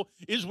disciple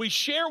is we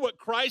share what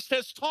Christ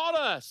has taught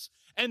us.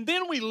 And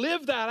then we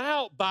live that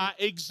out by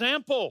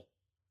example.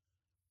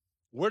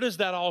 Where does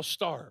that all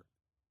start?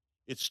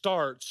 It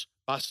starts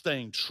by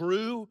staying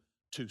true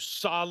to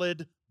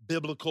solid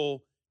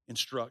biblical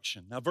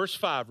instruction. Now, verse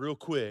 5, real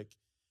quick.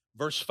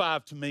 Verse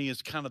 5 to me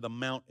is kind of the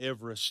Mount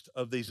Everest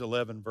of these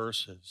 11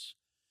 verses,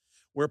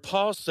 where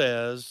Paul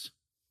says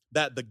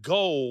that the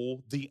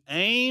goal, the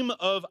aim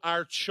of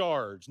our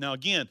charge. Now,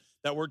 again,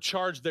 that word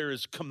charge there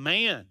is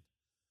command.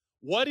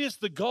 What is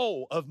the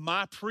goal of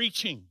my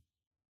preaching?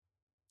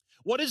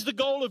 What is the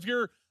goal of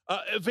your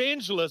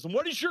evangelism?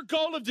 What is your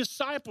goal of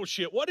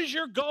discipleship? What is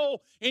your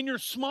goal in your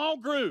small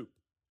group?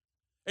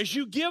 As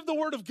you give the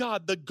word of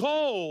God, the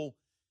goal,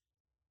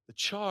 the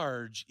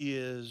charge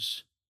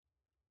is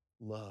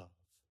love.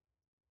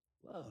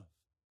 Love.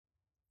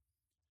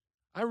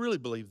 I really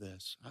believe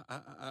this.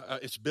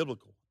 It's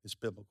biblical. It's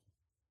biblical.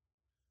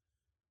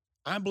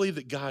 I believe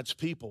that God's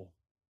people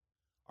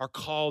are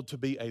called to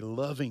be a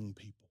loving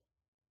people,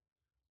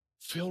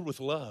 filled with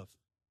love.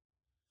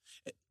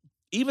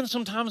 even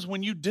sometimes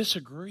when you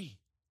disagree,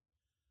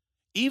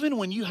 even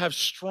when you have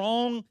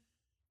strong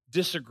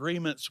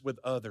disagreements with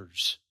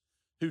others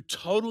who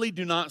totally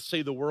do not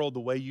see the world the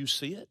way you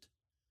see it,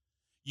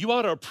 you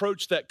ought to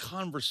approach that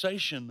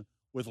conversation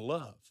with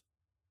love.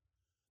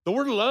 The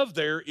word love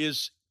there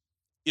is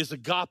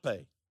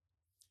agape.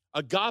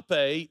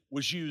 Agape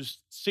was used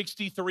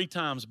 63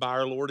 times by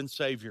our Lord and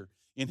Savior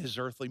in his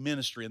earthly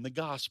ministry in the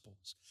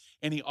Gospels.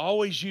 And he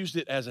always used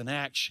it as an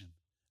action.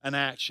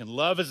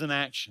 Love is an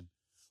action.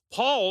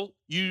 Paul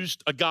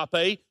used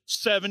agape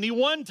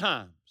 71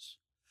 times.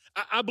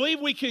 I believe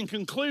we can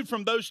conclude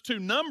from those two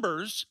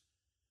numbers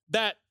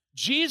that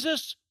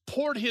Jesus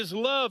poured his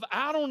love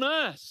out on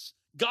us.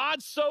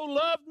 God so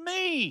loved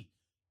me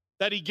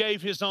that he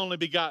gave his only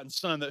begotten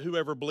Son, that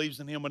whoever believes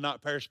in him would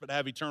not perish but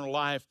have eternal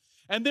life.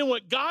 And then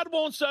what God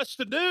wants us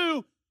to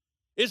do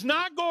is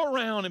not go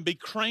around and be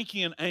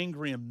cranky and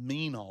angry and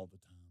mean all the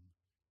time.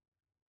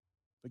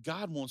 But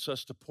God wants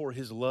us to pour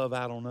his love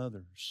out on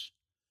others.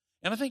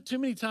 And I think too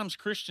many times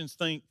Christians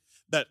think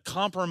that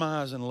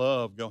compromise and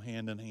love go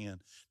hand in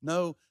hand.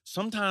 No,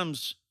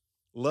 sometimes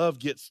love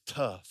gets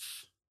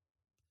tough.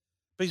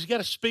 Because you got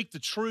to speak the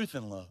truth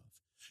in love.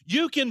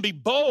 You can be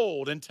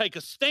bold and take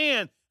a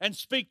stand and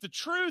speak the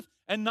truth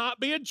and not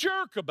be a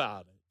jerk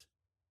about it.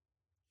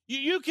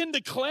 You can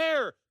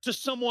declare to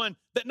someone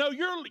that, no,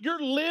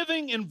 you're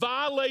living in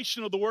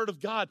violation of the word of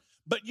God,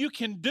 but you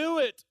can do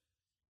it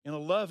in a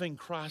loving,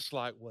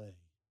 Christ-like way.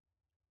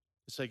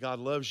 Say God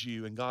loves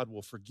you and God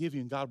will forgive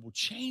you and God will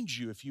change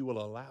you if you will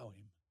allow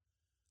him.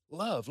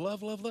 Love,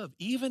 love, love, love.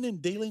 Even in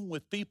dealing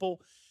with people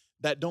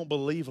that don't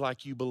believe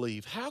like you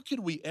believe. How could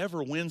we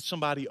ever win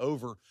somebody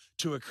over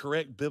to a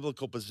correct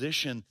biblical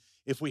position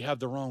if we have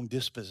the wrong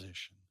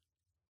disposition?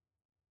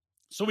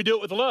 So we do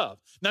it with love.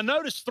 Now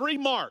notice 3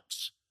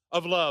 marks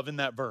of love in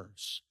that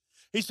verse.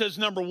 He says,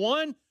 number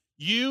 1,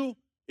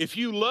 if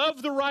you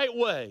love the right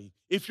way,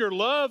 if your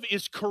love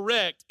is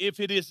correct, if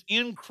it is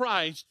in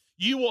Christ,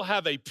 you will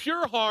have a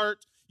pure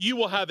heart, you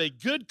will have a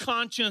good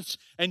conscience,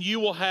 and you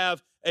will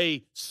have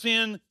a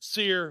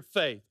sincere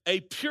faith.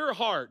 A pure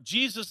heart.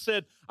 Jesus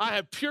said, I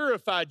have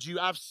purified you.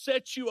 I've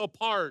set you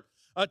apart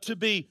to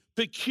be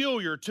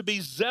peculiar, to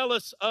be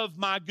zealous of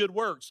my good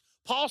works.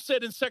 Paul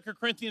said in 2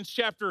 Corinthians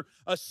chapter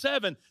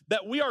 7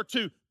 that we are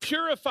to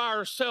purify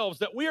ourselves,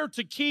 that we are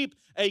to keep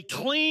a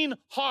clean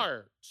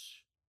heart.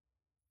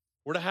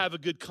 We're to have a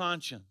good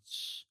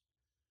conscience.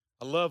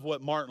 I love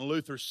what Martin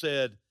Luther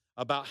said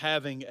about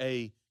having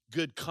a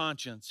good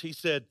conscience. He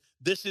said,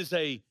 this is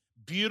a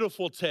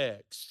beautiful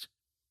text.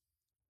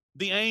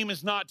 The aim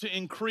is not to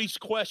increase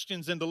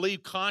questions and to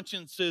leave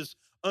consciences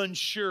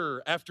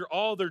unsure after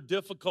all their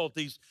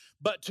difficulties,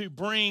 but to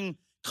bring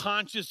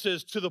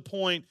consciences to the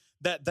point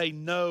that they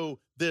know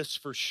this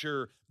for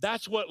sure.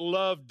 That's what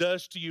love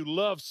does to you.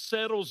 Love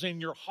settles in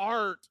your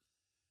heart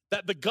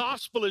that the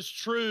gospel is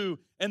true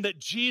and that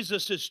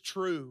Jesus is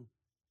true.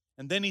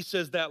 And then he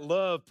says that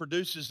love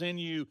produces in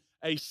you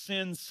a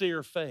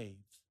sincere faith.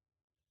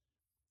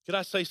 Could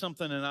I say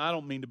something? And I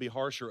don't mean to be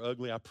harsh or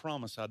ugly. I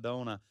promise I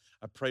don't. I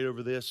prayed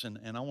over this, and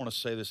I want to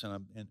say this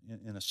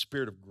in a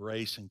spirit of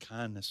grace and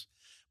kindness.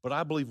 But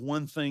I believe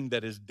one thing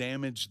that has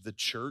damaged the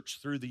church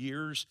through the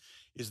years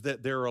is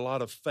that there are a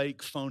lot of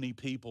fake, phony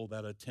people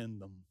that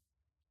attend them.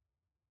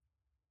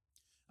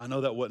 I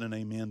know that wasn't an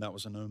amen. That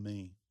was a no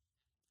me.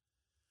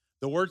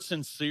 The word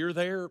sincere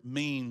there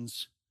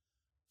means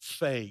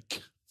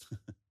fake.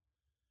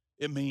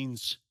 It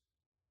means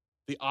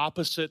the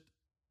opposite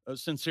of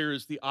sincere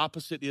is the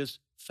opposite is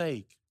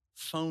fake,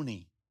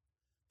 phony.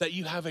 That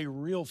you have a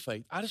real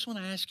faith. I just want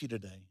to ask you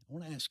today,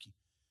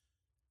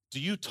 do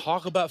you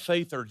talk about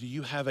faith or do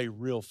you have a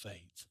real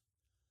faith?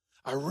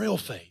 A real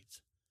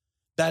faith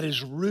that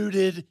is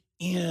rooted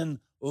in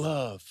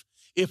love.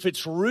 If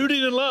it's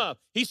rooted in love,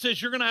 he says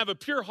you're going to have a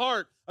pure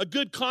heart, a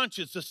good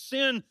conscience, a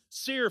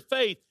sincere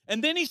faith.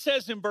 And then he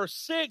says in verse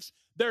 6,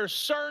 there are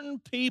certain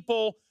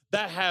people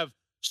that have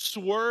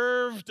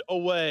swerved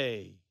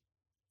away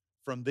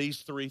from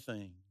these 3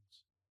 things.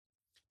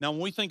 Now,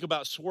 when we think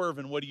about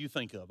swerving, what do you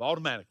think of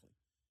automatically?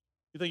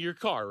 You think of your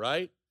car,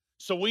 right?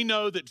 So we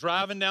know that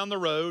driving down the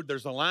road,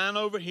 there's a line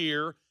over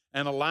here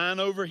and a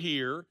line over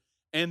here,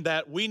 and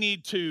that we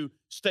need to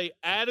stay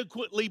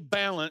adequately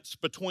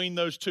balanced between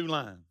those 2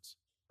 lines,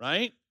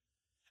 right?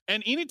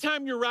 And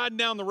anytime you're riding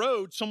down the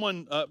road,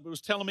 someone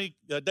was telling me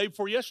the day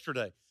before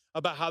yesterday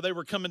about how they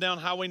were coming down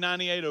Highway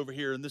 98 over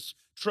here, and this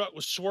truck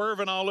was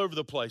swerving all over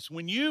the place.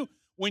 When you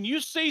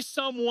see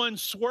someone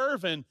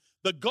swerving,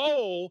 the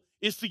goal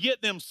is to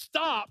get them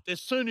stopped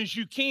as soon as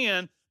you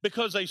can,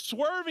 because a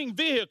swerving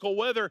vehicle,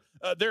 whether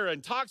they're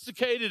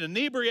intoxicated,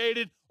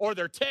 inebriated, or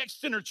they're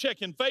texting or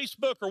checking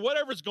Facebook or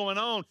whatever's going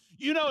on,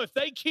 if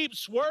they keep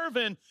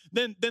swerving,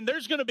 then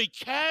there's going to be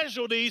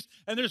casualties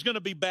and there's going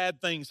to be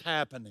bad things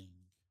happening.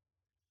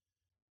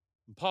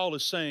 And Paul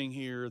is saying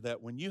here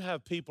that when you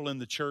have people in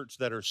the church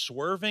that are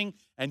swerving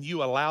and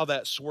you allow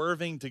that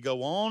swerving to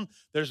go on,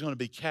 there's going to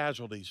be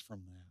casualties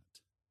from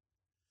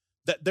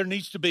that. That there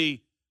needs to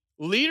be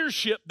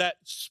leadership that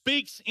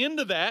speaks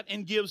into that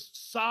and gives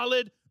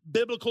solid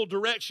biblical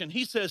direction.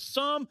 He says,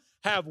 some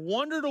have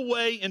wandered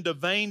away into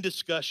vain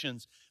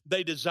discussions.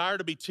 They desire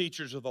to be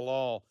teachers of the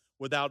law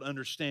without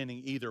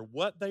understanding either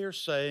what they are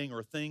saying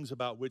or things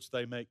about which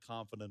they make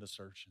confident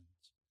assertions.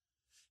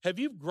 Have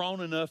you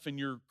grown enough in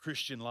your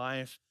Christian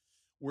life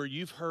where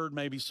you've heard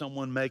maybe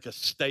someone make a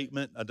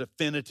statement, a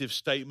definitive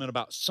statement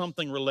about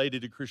something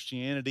related to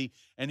Christianity,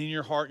 and in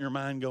your heart and your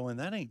mind going,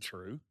 that ain't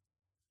true,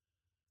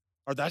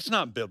 or that's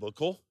not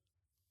biblical?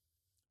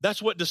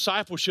 That's what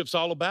discipleship's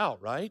all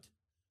about, right?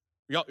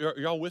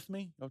 Y'all with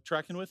me? Y'all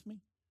tracking with me?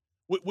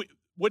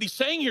 What he's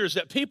saying here is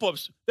that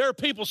there are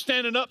people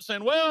standing up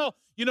saying, well,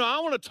 I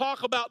want to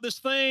talk about this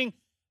thing.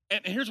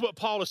 And here's what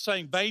Paul is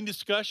saying, vain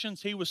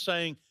discussions. He was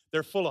saying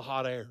they're full of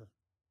hot air.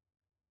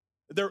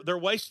 They're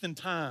wasting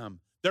time.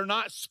 They're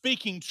not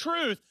speaking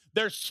truth.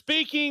 They're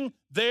speaking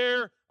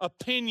their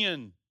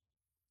opinion.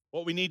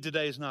 What we need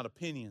today is not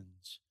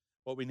opinions.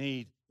 What we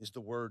need is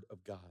the word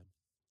of God.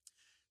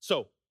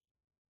 So,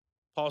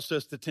 Paul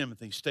says to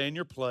Timothy, stay in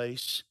your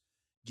place,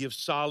 give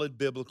solid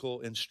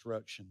biblical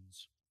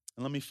instructions.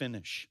 And let me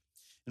finish.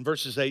 In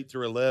verses 8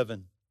 through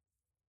 11,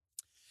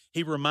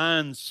 he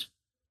reminds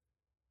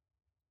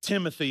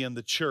Timothy and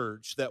the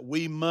church that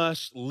we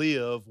must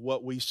live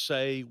what we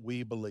say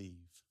we believe.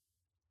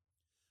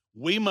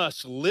 We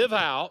must live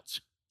out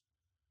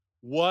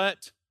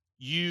what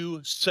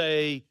you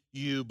say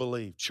you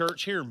believe.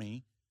 Church, hear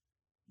me.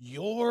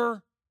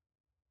 Your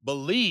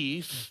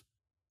belief,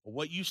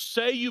 what you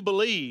say you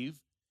believe,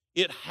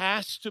 it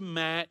has to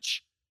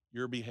match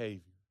your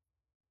behavior.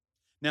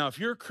 Now, if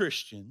you're a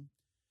Christian,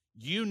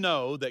 you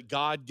know that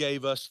God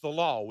gave us the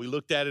law. We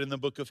looked at it in the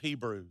book of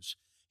Hebrews.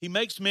 He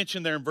makes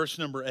mention there in verse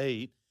number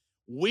 8.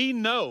 We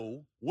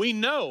know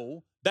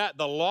that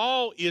the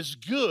law is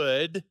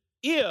good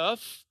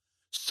if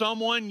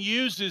someone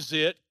uses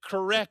it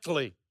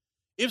correctly,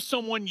 if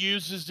someone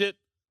uses it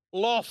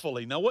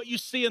lawfully. Now, what you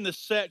see in this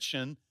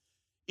section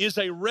is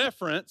a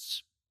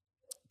reference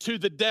to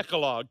the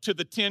Decalogue, to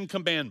the 10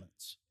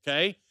 Commandments,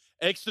 okay?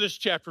 Exodus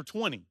chapter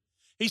 20.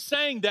 He's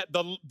saying that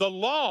the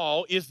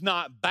law is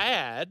not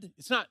bad.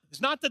 It's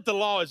not that the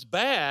law is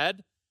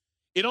bad.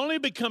 It only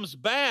becomes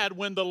bad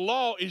when the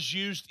law is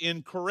used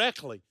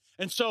incorrectly.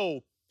 And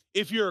so,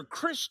 if you're a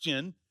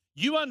Christian,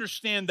 you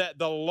understand that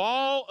the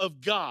law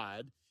of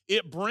God,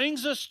 it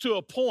brings us to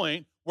a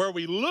point where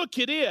we look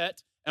at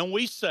it and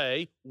we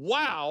say,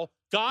 wow,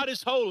 God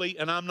is holy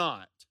and I'm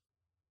not.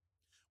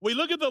 We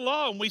look at the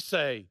law and we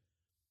say,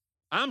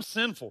 I'm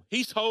sinful.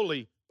 He's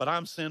holy, but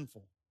I'm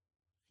sinful.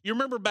 You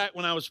remember back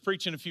when I was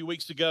preaching a few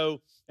weeks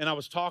ago and I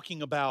was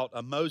talking about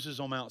Moses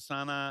on Mount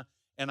Sinai,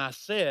 and I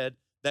said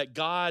that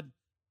God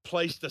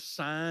placed a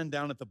sign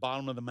down at the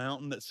bottom of the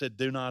mountain that said,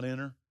 do not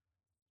enter.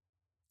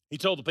 He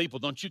told the people,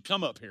 don't you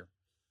come up here.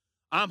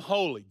 I'm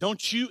holy.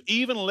 Don't you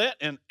even let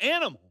an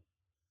animal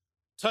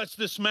touch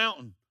this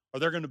mountain or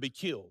they're going to be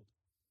killed.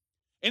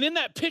 And in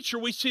that picture,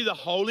 we see the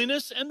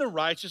holiness and the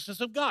righteousness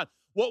of God.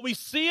 What we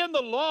see in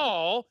the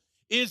law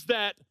is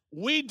that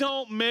we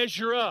don't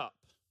measure up.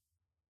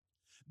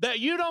 That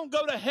you don't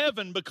go to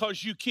heaven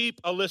because you keep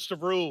a list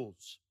of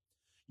rules.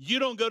 You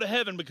don't go to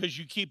heaven because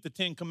you keep the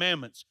 10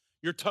 Commandments.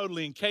 You're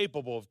totally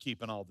incapable of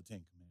keeping all the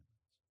 10 Commandments.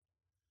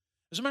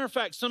 As a matter of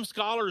fact, some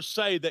scholars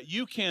say that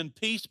you can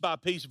piece by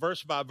piece,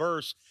 verse by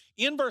verse,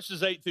 in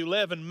verses 8 through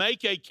 11,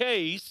 make a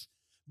case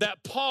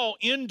that Paul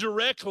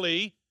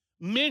indirectly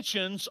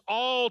mentions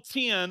all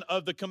 10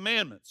 of the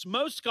commandments.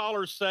 Most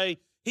scholars say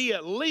he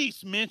at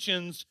least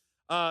mentions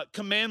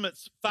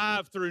commandments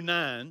 5 through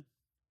 9,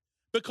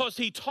 because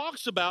he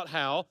talks about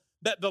how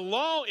that the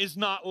law is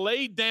not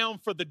laid down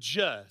for the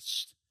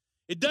just.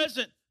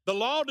 The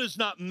law does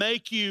not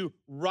make you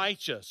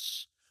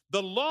righteous.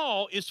 The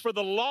law is for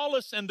the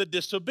lawless and the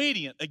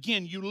disobedient.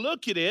 Again, you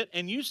look at it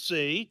and you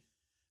see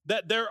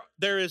that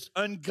there is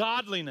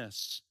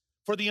ungodliness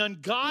for the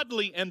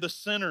ungodly and the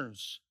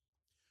sinners,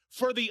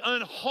 for the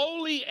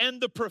unholy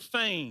and the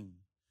profane.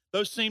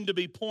 Those seem to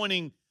be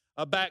pointing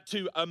back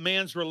to a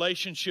man's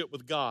relationship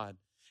with God.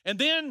 And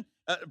then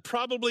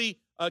probably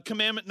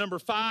commandment number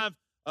 5,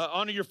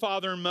 honor your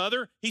father and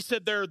mother. He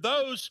said there are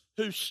those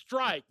who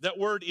strike. That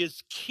word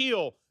is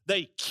kill.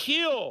 They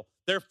kill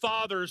their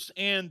fathers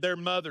and their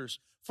mothers.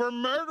 For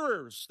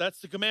murderers,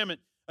 that's the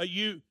commandment,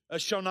 you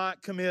shall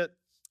not commit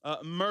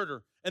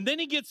murder. And then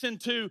he gets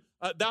into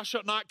thou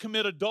shalt not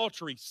commit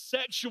adultery,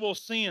 sexual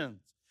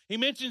sins. He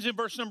mentions in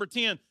verse number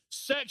 10,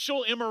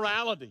 sexual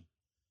immorality.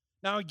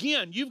 Now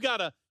again, you've got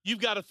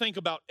to think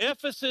about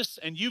Ephesus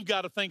and you've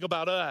got to think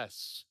about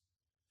us.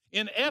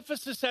 In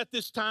Ephesus at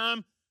this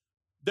time,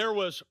 there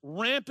was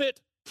rampant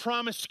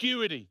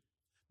promiscuity.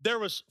 There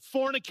was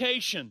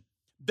fornication.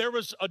 There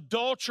was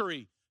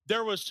adultery.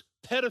 There was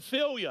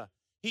pedophilia.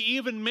 He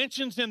even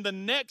mentions in the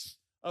next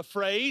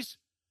phrase,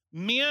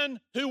 men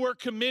who were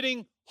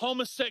committing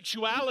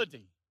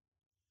homosexuality.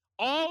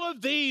 All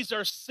of these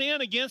are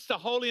sin against a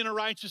holy and a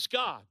righteous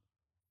God.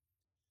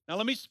 Now,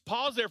 let me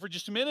pause there for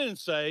just a minute and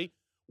say,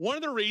 one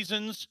of the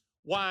reasons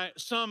why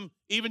some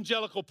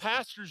evangelical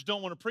pastors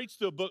don't want to preach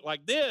through a book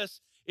like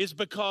this is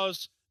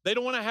because They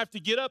don't want to have to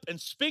get up and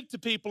speak to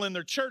people in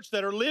their church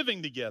that are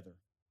living together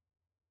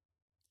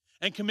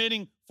and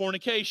committing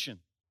fornication.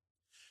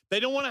 They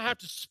don't want to have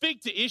to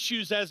speak to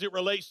issues as it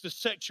relates to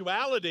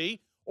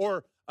sexuality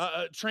or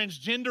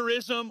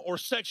transgenderism or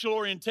sexual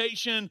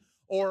orientation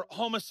or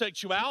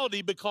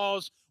homosexuality,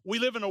 because we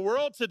live in a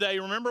world today.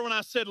 Remember when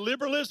I said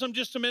liberalism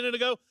just a minute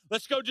ago?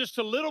 Let's go just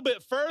a little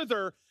bit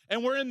further.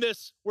 And we're in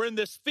this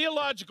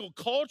theological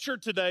culture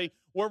today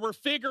where we're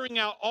figuring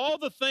out all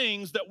the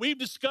things that we've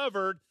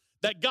discovered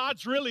that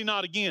God's really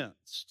not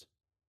against.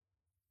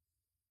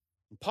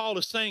 And Paul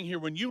is saying here,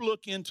 when you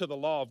look into the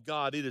law of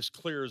God, it is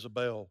clear as a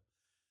bell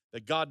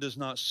that God does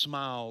not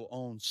smile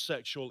on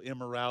sexual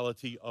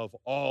immorality of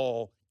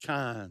all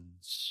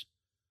kinds.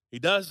 He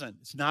doesn't.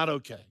 It's not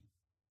okay.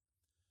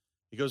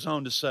 He goes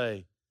on to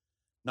say,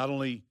 not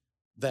only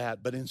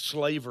that, but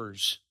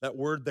enslavers. That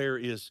word there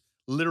is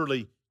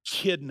literally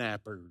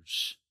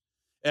kidnappers.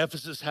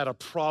 Ephesus had a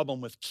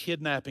problem with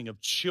kidnapping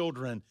of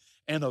children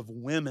and of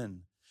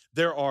women.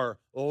 There are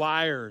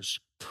liars,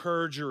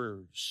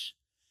 perjurers,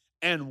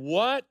 and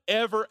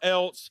whatever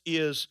else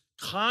is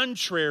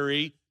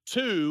contrary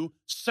to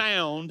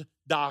sound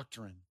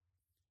doctrine.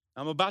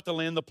 I'm about to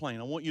land the plane.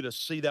 I want you to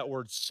see that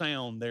word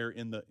sound there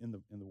in the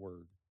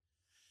word.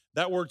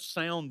 That word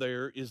sound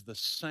there is the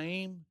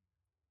same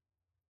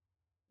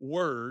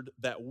word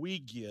that we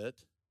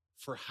get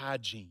for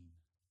hygiene.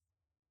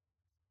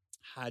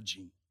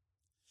 Hygiene.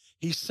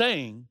 He's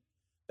saying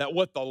that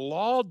what the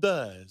law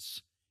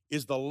does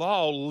is the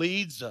law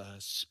leads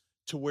us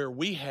to where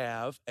we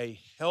have a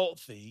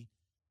healthy,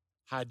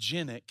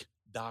 hygienic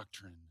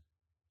doctrine.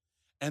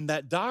 And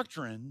that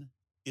doctrine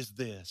is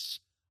this: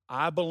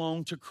 I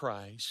belong to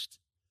Christ.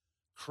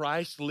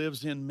 Christ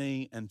lives in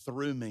me and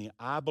through me.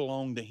 I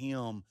belong to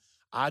Him.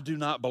 I do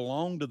not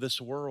belong to this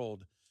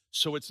world.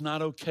 So it's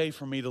not okay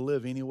for me to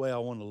live any way I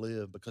want to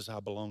live because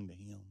I belong to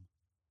Him.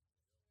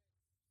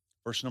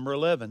 Verse number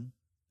 11,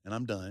 and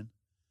I'm done.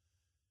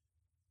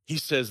 He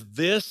says,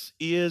 this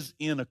is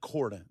in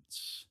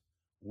accordance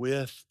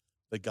with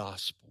the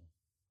gospel.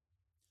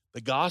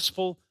 The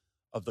gospel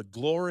of the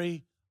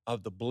glory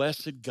of the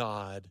blessed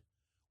God,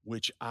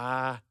 which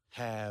I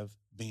have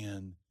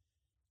been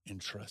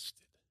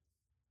entrusted.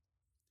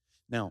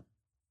 Now,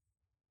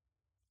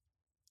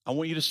 I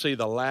want you to see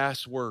the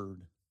last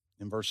word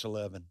in verse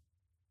 11.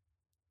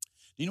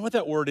 Do you know what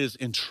that word is,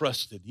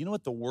 entrusted? You know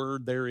what the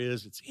word there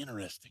is? It's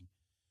interesting.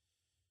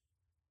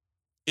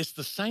 It's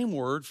the same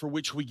word for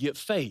which we get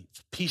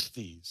faith,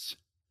 pistis,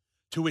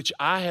 to which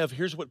I have,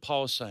 here's what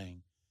Paul is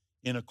saying,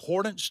 in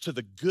accordance to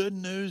the good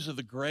news of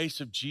the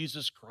grace of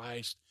Jesus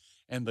Christ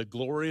and the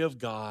glory of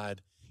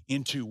God,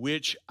 into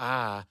which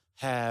I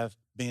have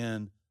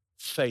been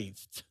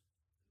faithed.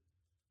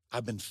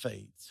 I've been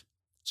faithed.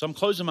 So I'm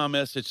closing my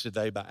message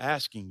today by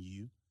asking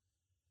you,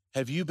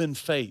 have you been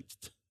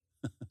faithed?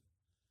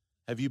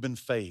 Have you been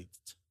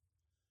faithed?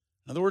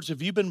 In other words,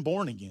 have you been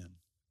born again?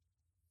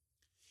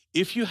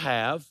 If you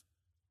have,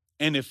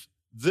 and if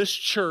this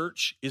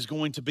church is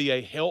going to be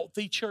a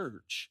healthy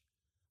church,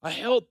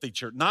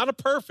 not a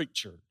perfect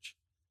church,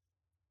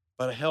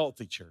 but a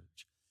healthy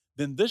church,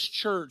 then this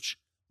church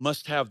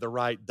must have the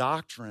right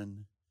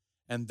doctrine,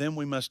 and then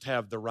we must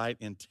have the right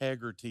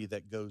integrity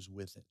that goes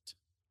with it.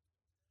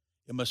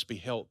 It must be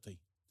healthy.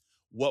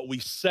 What we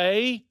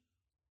say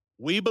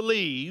we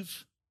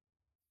believe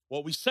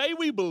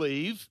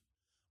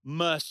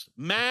must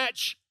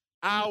match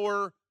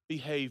our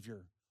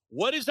behavior.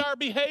 What is our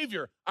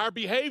behavior? Our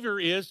behavior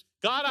is,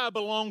 God, I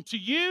belong to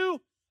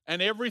you, and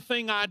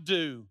everything I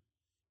do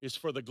is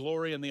for the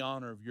glory and the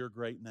honor of your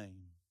great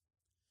name.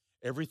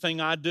 Everything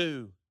I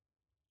do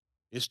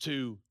is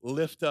to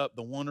lift up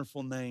the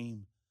wonderful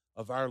name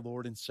of our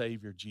Lord and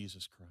Savior,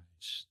 Jesus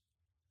Christ.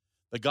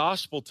 The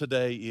gospel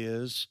today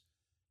is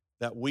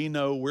that we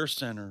know we're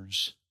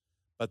sinners,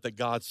 but that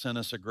God sent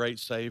us a great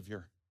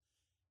Savior.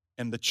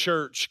 And the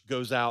church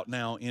goes out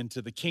now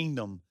into the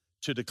kingdom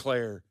to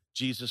declare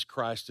Jesus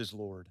Christ is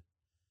Lord.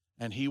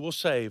 And He will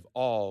save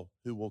all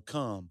who will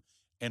come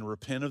and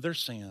repent of their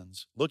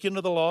sins, look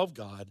into the law of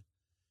God,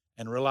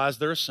 and realize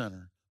they're a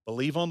sinner,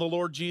 believe on the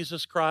Lord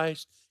Jesus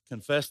Christ,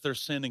 confess their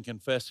sin and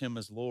confess Him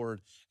as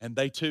Lord, and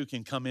they too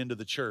can come into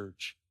the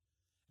church.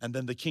 And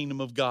then the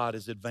kingdom of God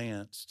is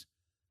advanced,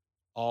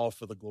 all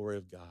for the glory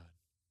of God.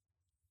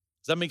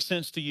 Does that make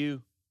sense to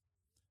you?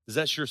 Does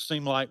that sure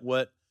seem like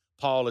what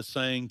Paul is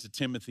saying to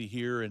Timothy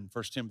here in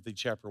 1 Timothy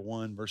chapter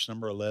 1, verse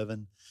number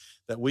 11,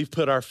 that we've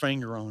put our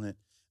finger on it?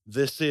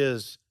 This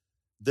is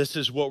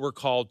what we're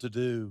called to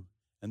do,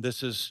 and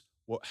this is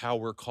how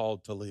we're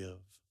called to live.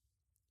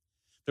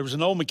 There was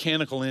an old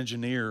mechanical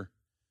engineer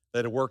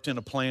that had worked in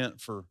a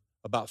plant for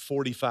about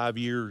 45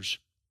 years.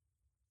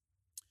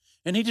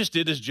 And he just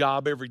did his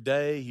job every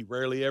day. He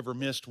rarely ever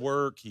missed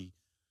work. He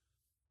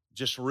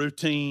just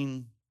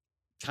routine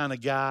kind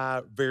of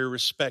guy, very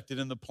respected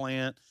in the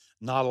plant,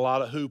 not a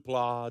lot of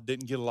hoopla,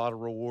 didn't get a lot of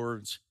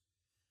rewards.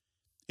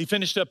 He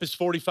finished up his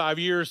 45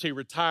 years. He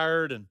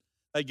retired, and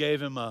they gave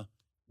him a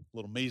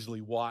little measly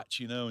watch,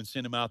 and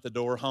sent him out the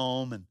door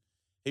home. And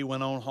he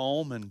went on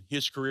home and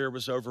his career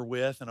was over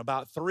with. And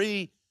about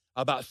 3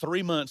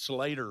 months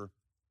later,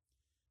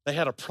 they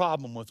had a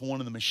problem with one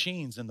of the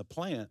machines in the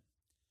plant,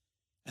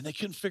 and they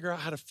couldn't figure out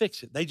how to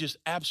fix it. They just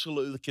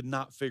absolutely could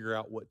not figure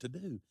out what to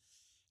do.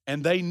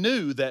 And they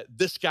knew that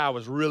this guy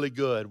was really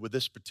good with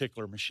this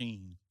particular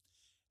machine.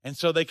 And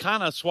so they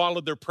kind of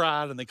swallowed their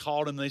pride and they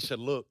called him and they said,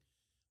 look,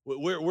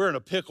 we're in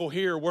a pickle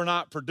here. We're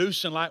not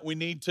producing like we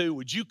need to.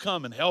 Would you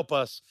come and help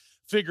us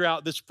figure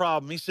out this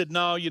problem? He said,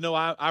 no,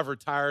 I've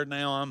retired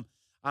now.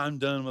 I'm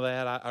done with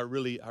that. I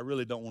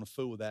really don't want to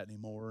fool with that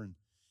anymore.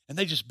 And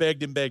they just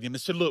begged him. They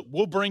said, look,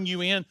 we'll bring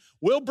you in.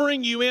 We'll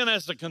bring you in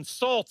as a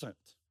consultant.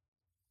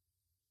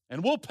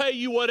 And we'll pay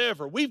you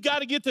whatever. We've got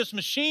to get this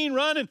machine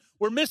running.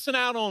 We're missing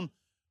out on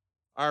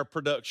our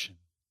production.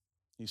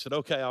 He said,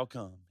 okay, I'll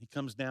come. He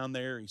comes down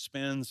there. He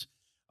spends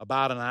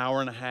about an hour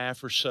and a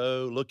half or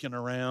so looking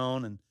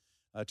around and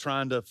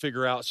trying to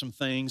figure out some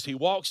things. He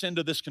walks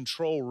into this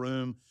control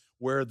room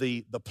where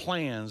the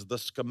plans, the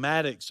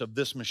schematics of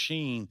this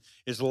machine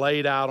is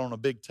laid out on a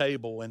big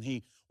table. And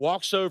he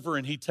walks over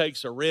and he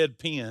takes a red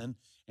pen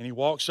and he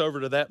walks over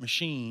to that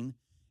machine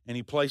and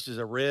he places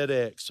a red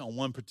X on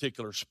one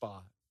particular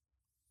spot.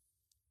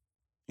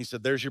 He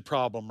said, there's your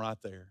problem right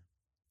there.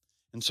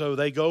 And so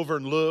they go over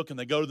and look, and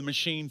they go to the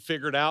machine,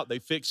 figure it out. They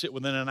fix it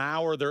within an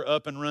hour. They're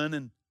up and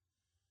running.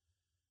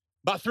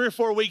 About 3 or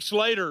 4 weeks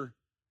later,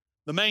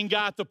 the main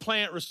guy at the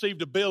plant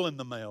received a bill in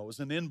the mail. It was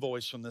an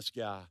invoice from this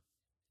guy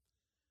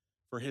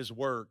for his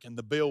work, and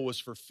the bill was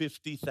for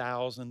 $50,000.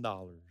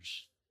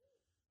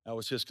 That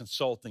was his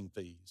consulting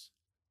fees.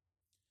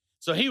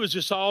 So he was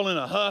just all in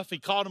a huff. He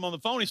called him on the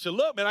phone. He said,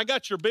 look, man, I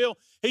got your bill.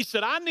 He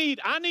said, I need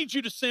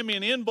you to send me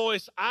an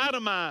invoice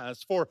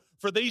itemized for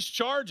these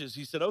charges.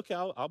 He said, okay,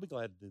 I'll be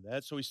glad to do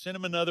that. So he sent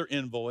him another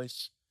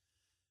invoice.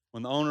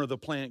 When the owner of the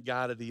plant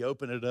got it, he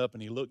opened it up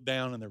and he looked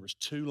down and there was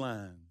 2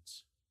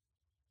 lines.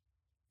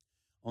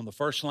 On the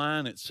first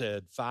line, it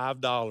said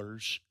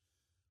 $5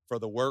 for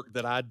the work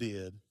that I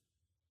did,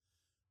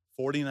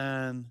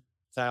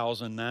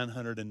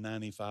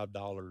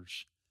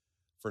 $49,995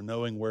 for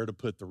knowing where to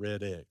put the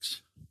red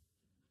X.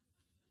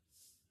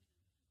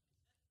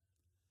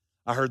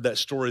 I heard that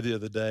story the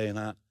other day, and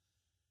I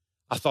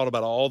thought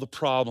about all the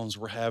problems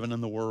we're having in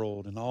the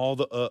world and all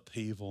the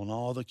upheaval and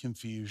all the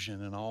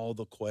confusion and all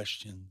the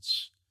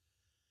questions.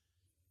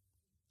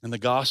 And the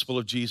gospel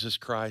of Jesus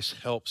Christ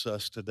helps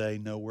us today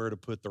know where to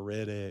put the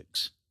red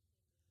X.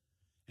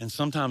 And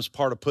sometimes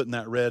part of putting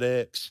that red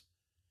X,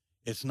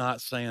 it's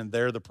not saying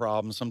they're the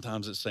problem.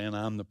 Sometimes it's saying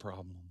I'm the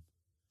problem.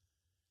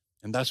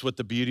 And that's what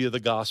the beauty of the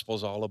gospel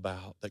is all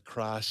about, that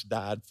Christ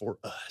died for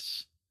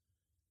us.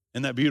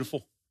 Isn't that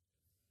beautiful?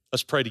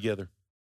 Let's pray together.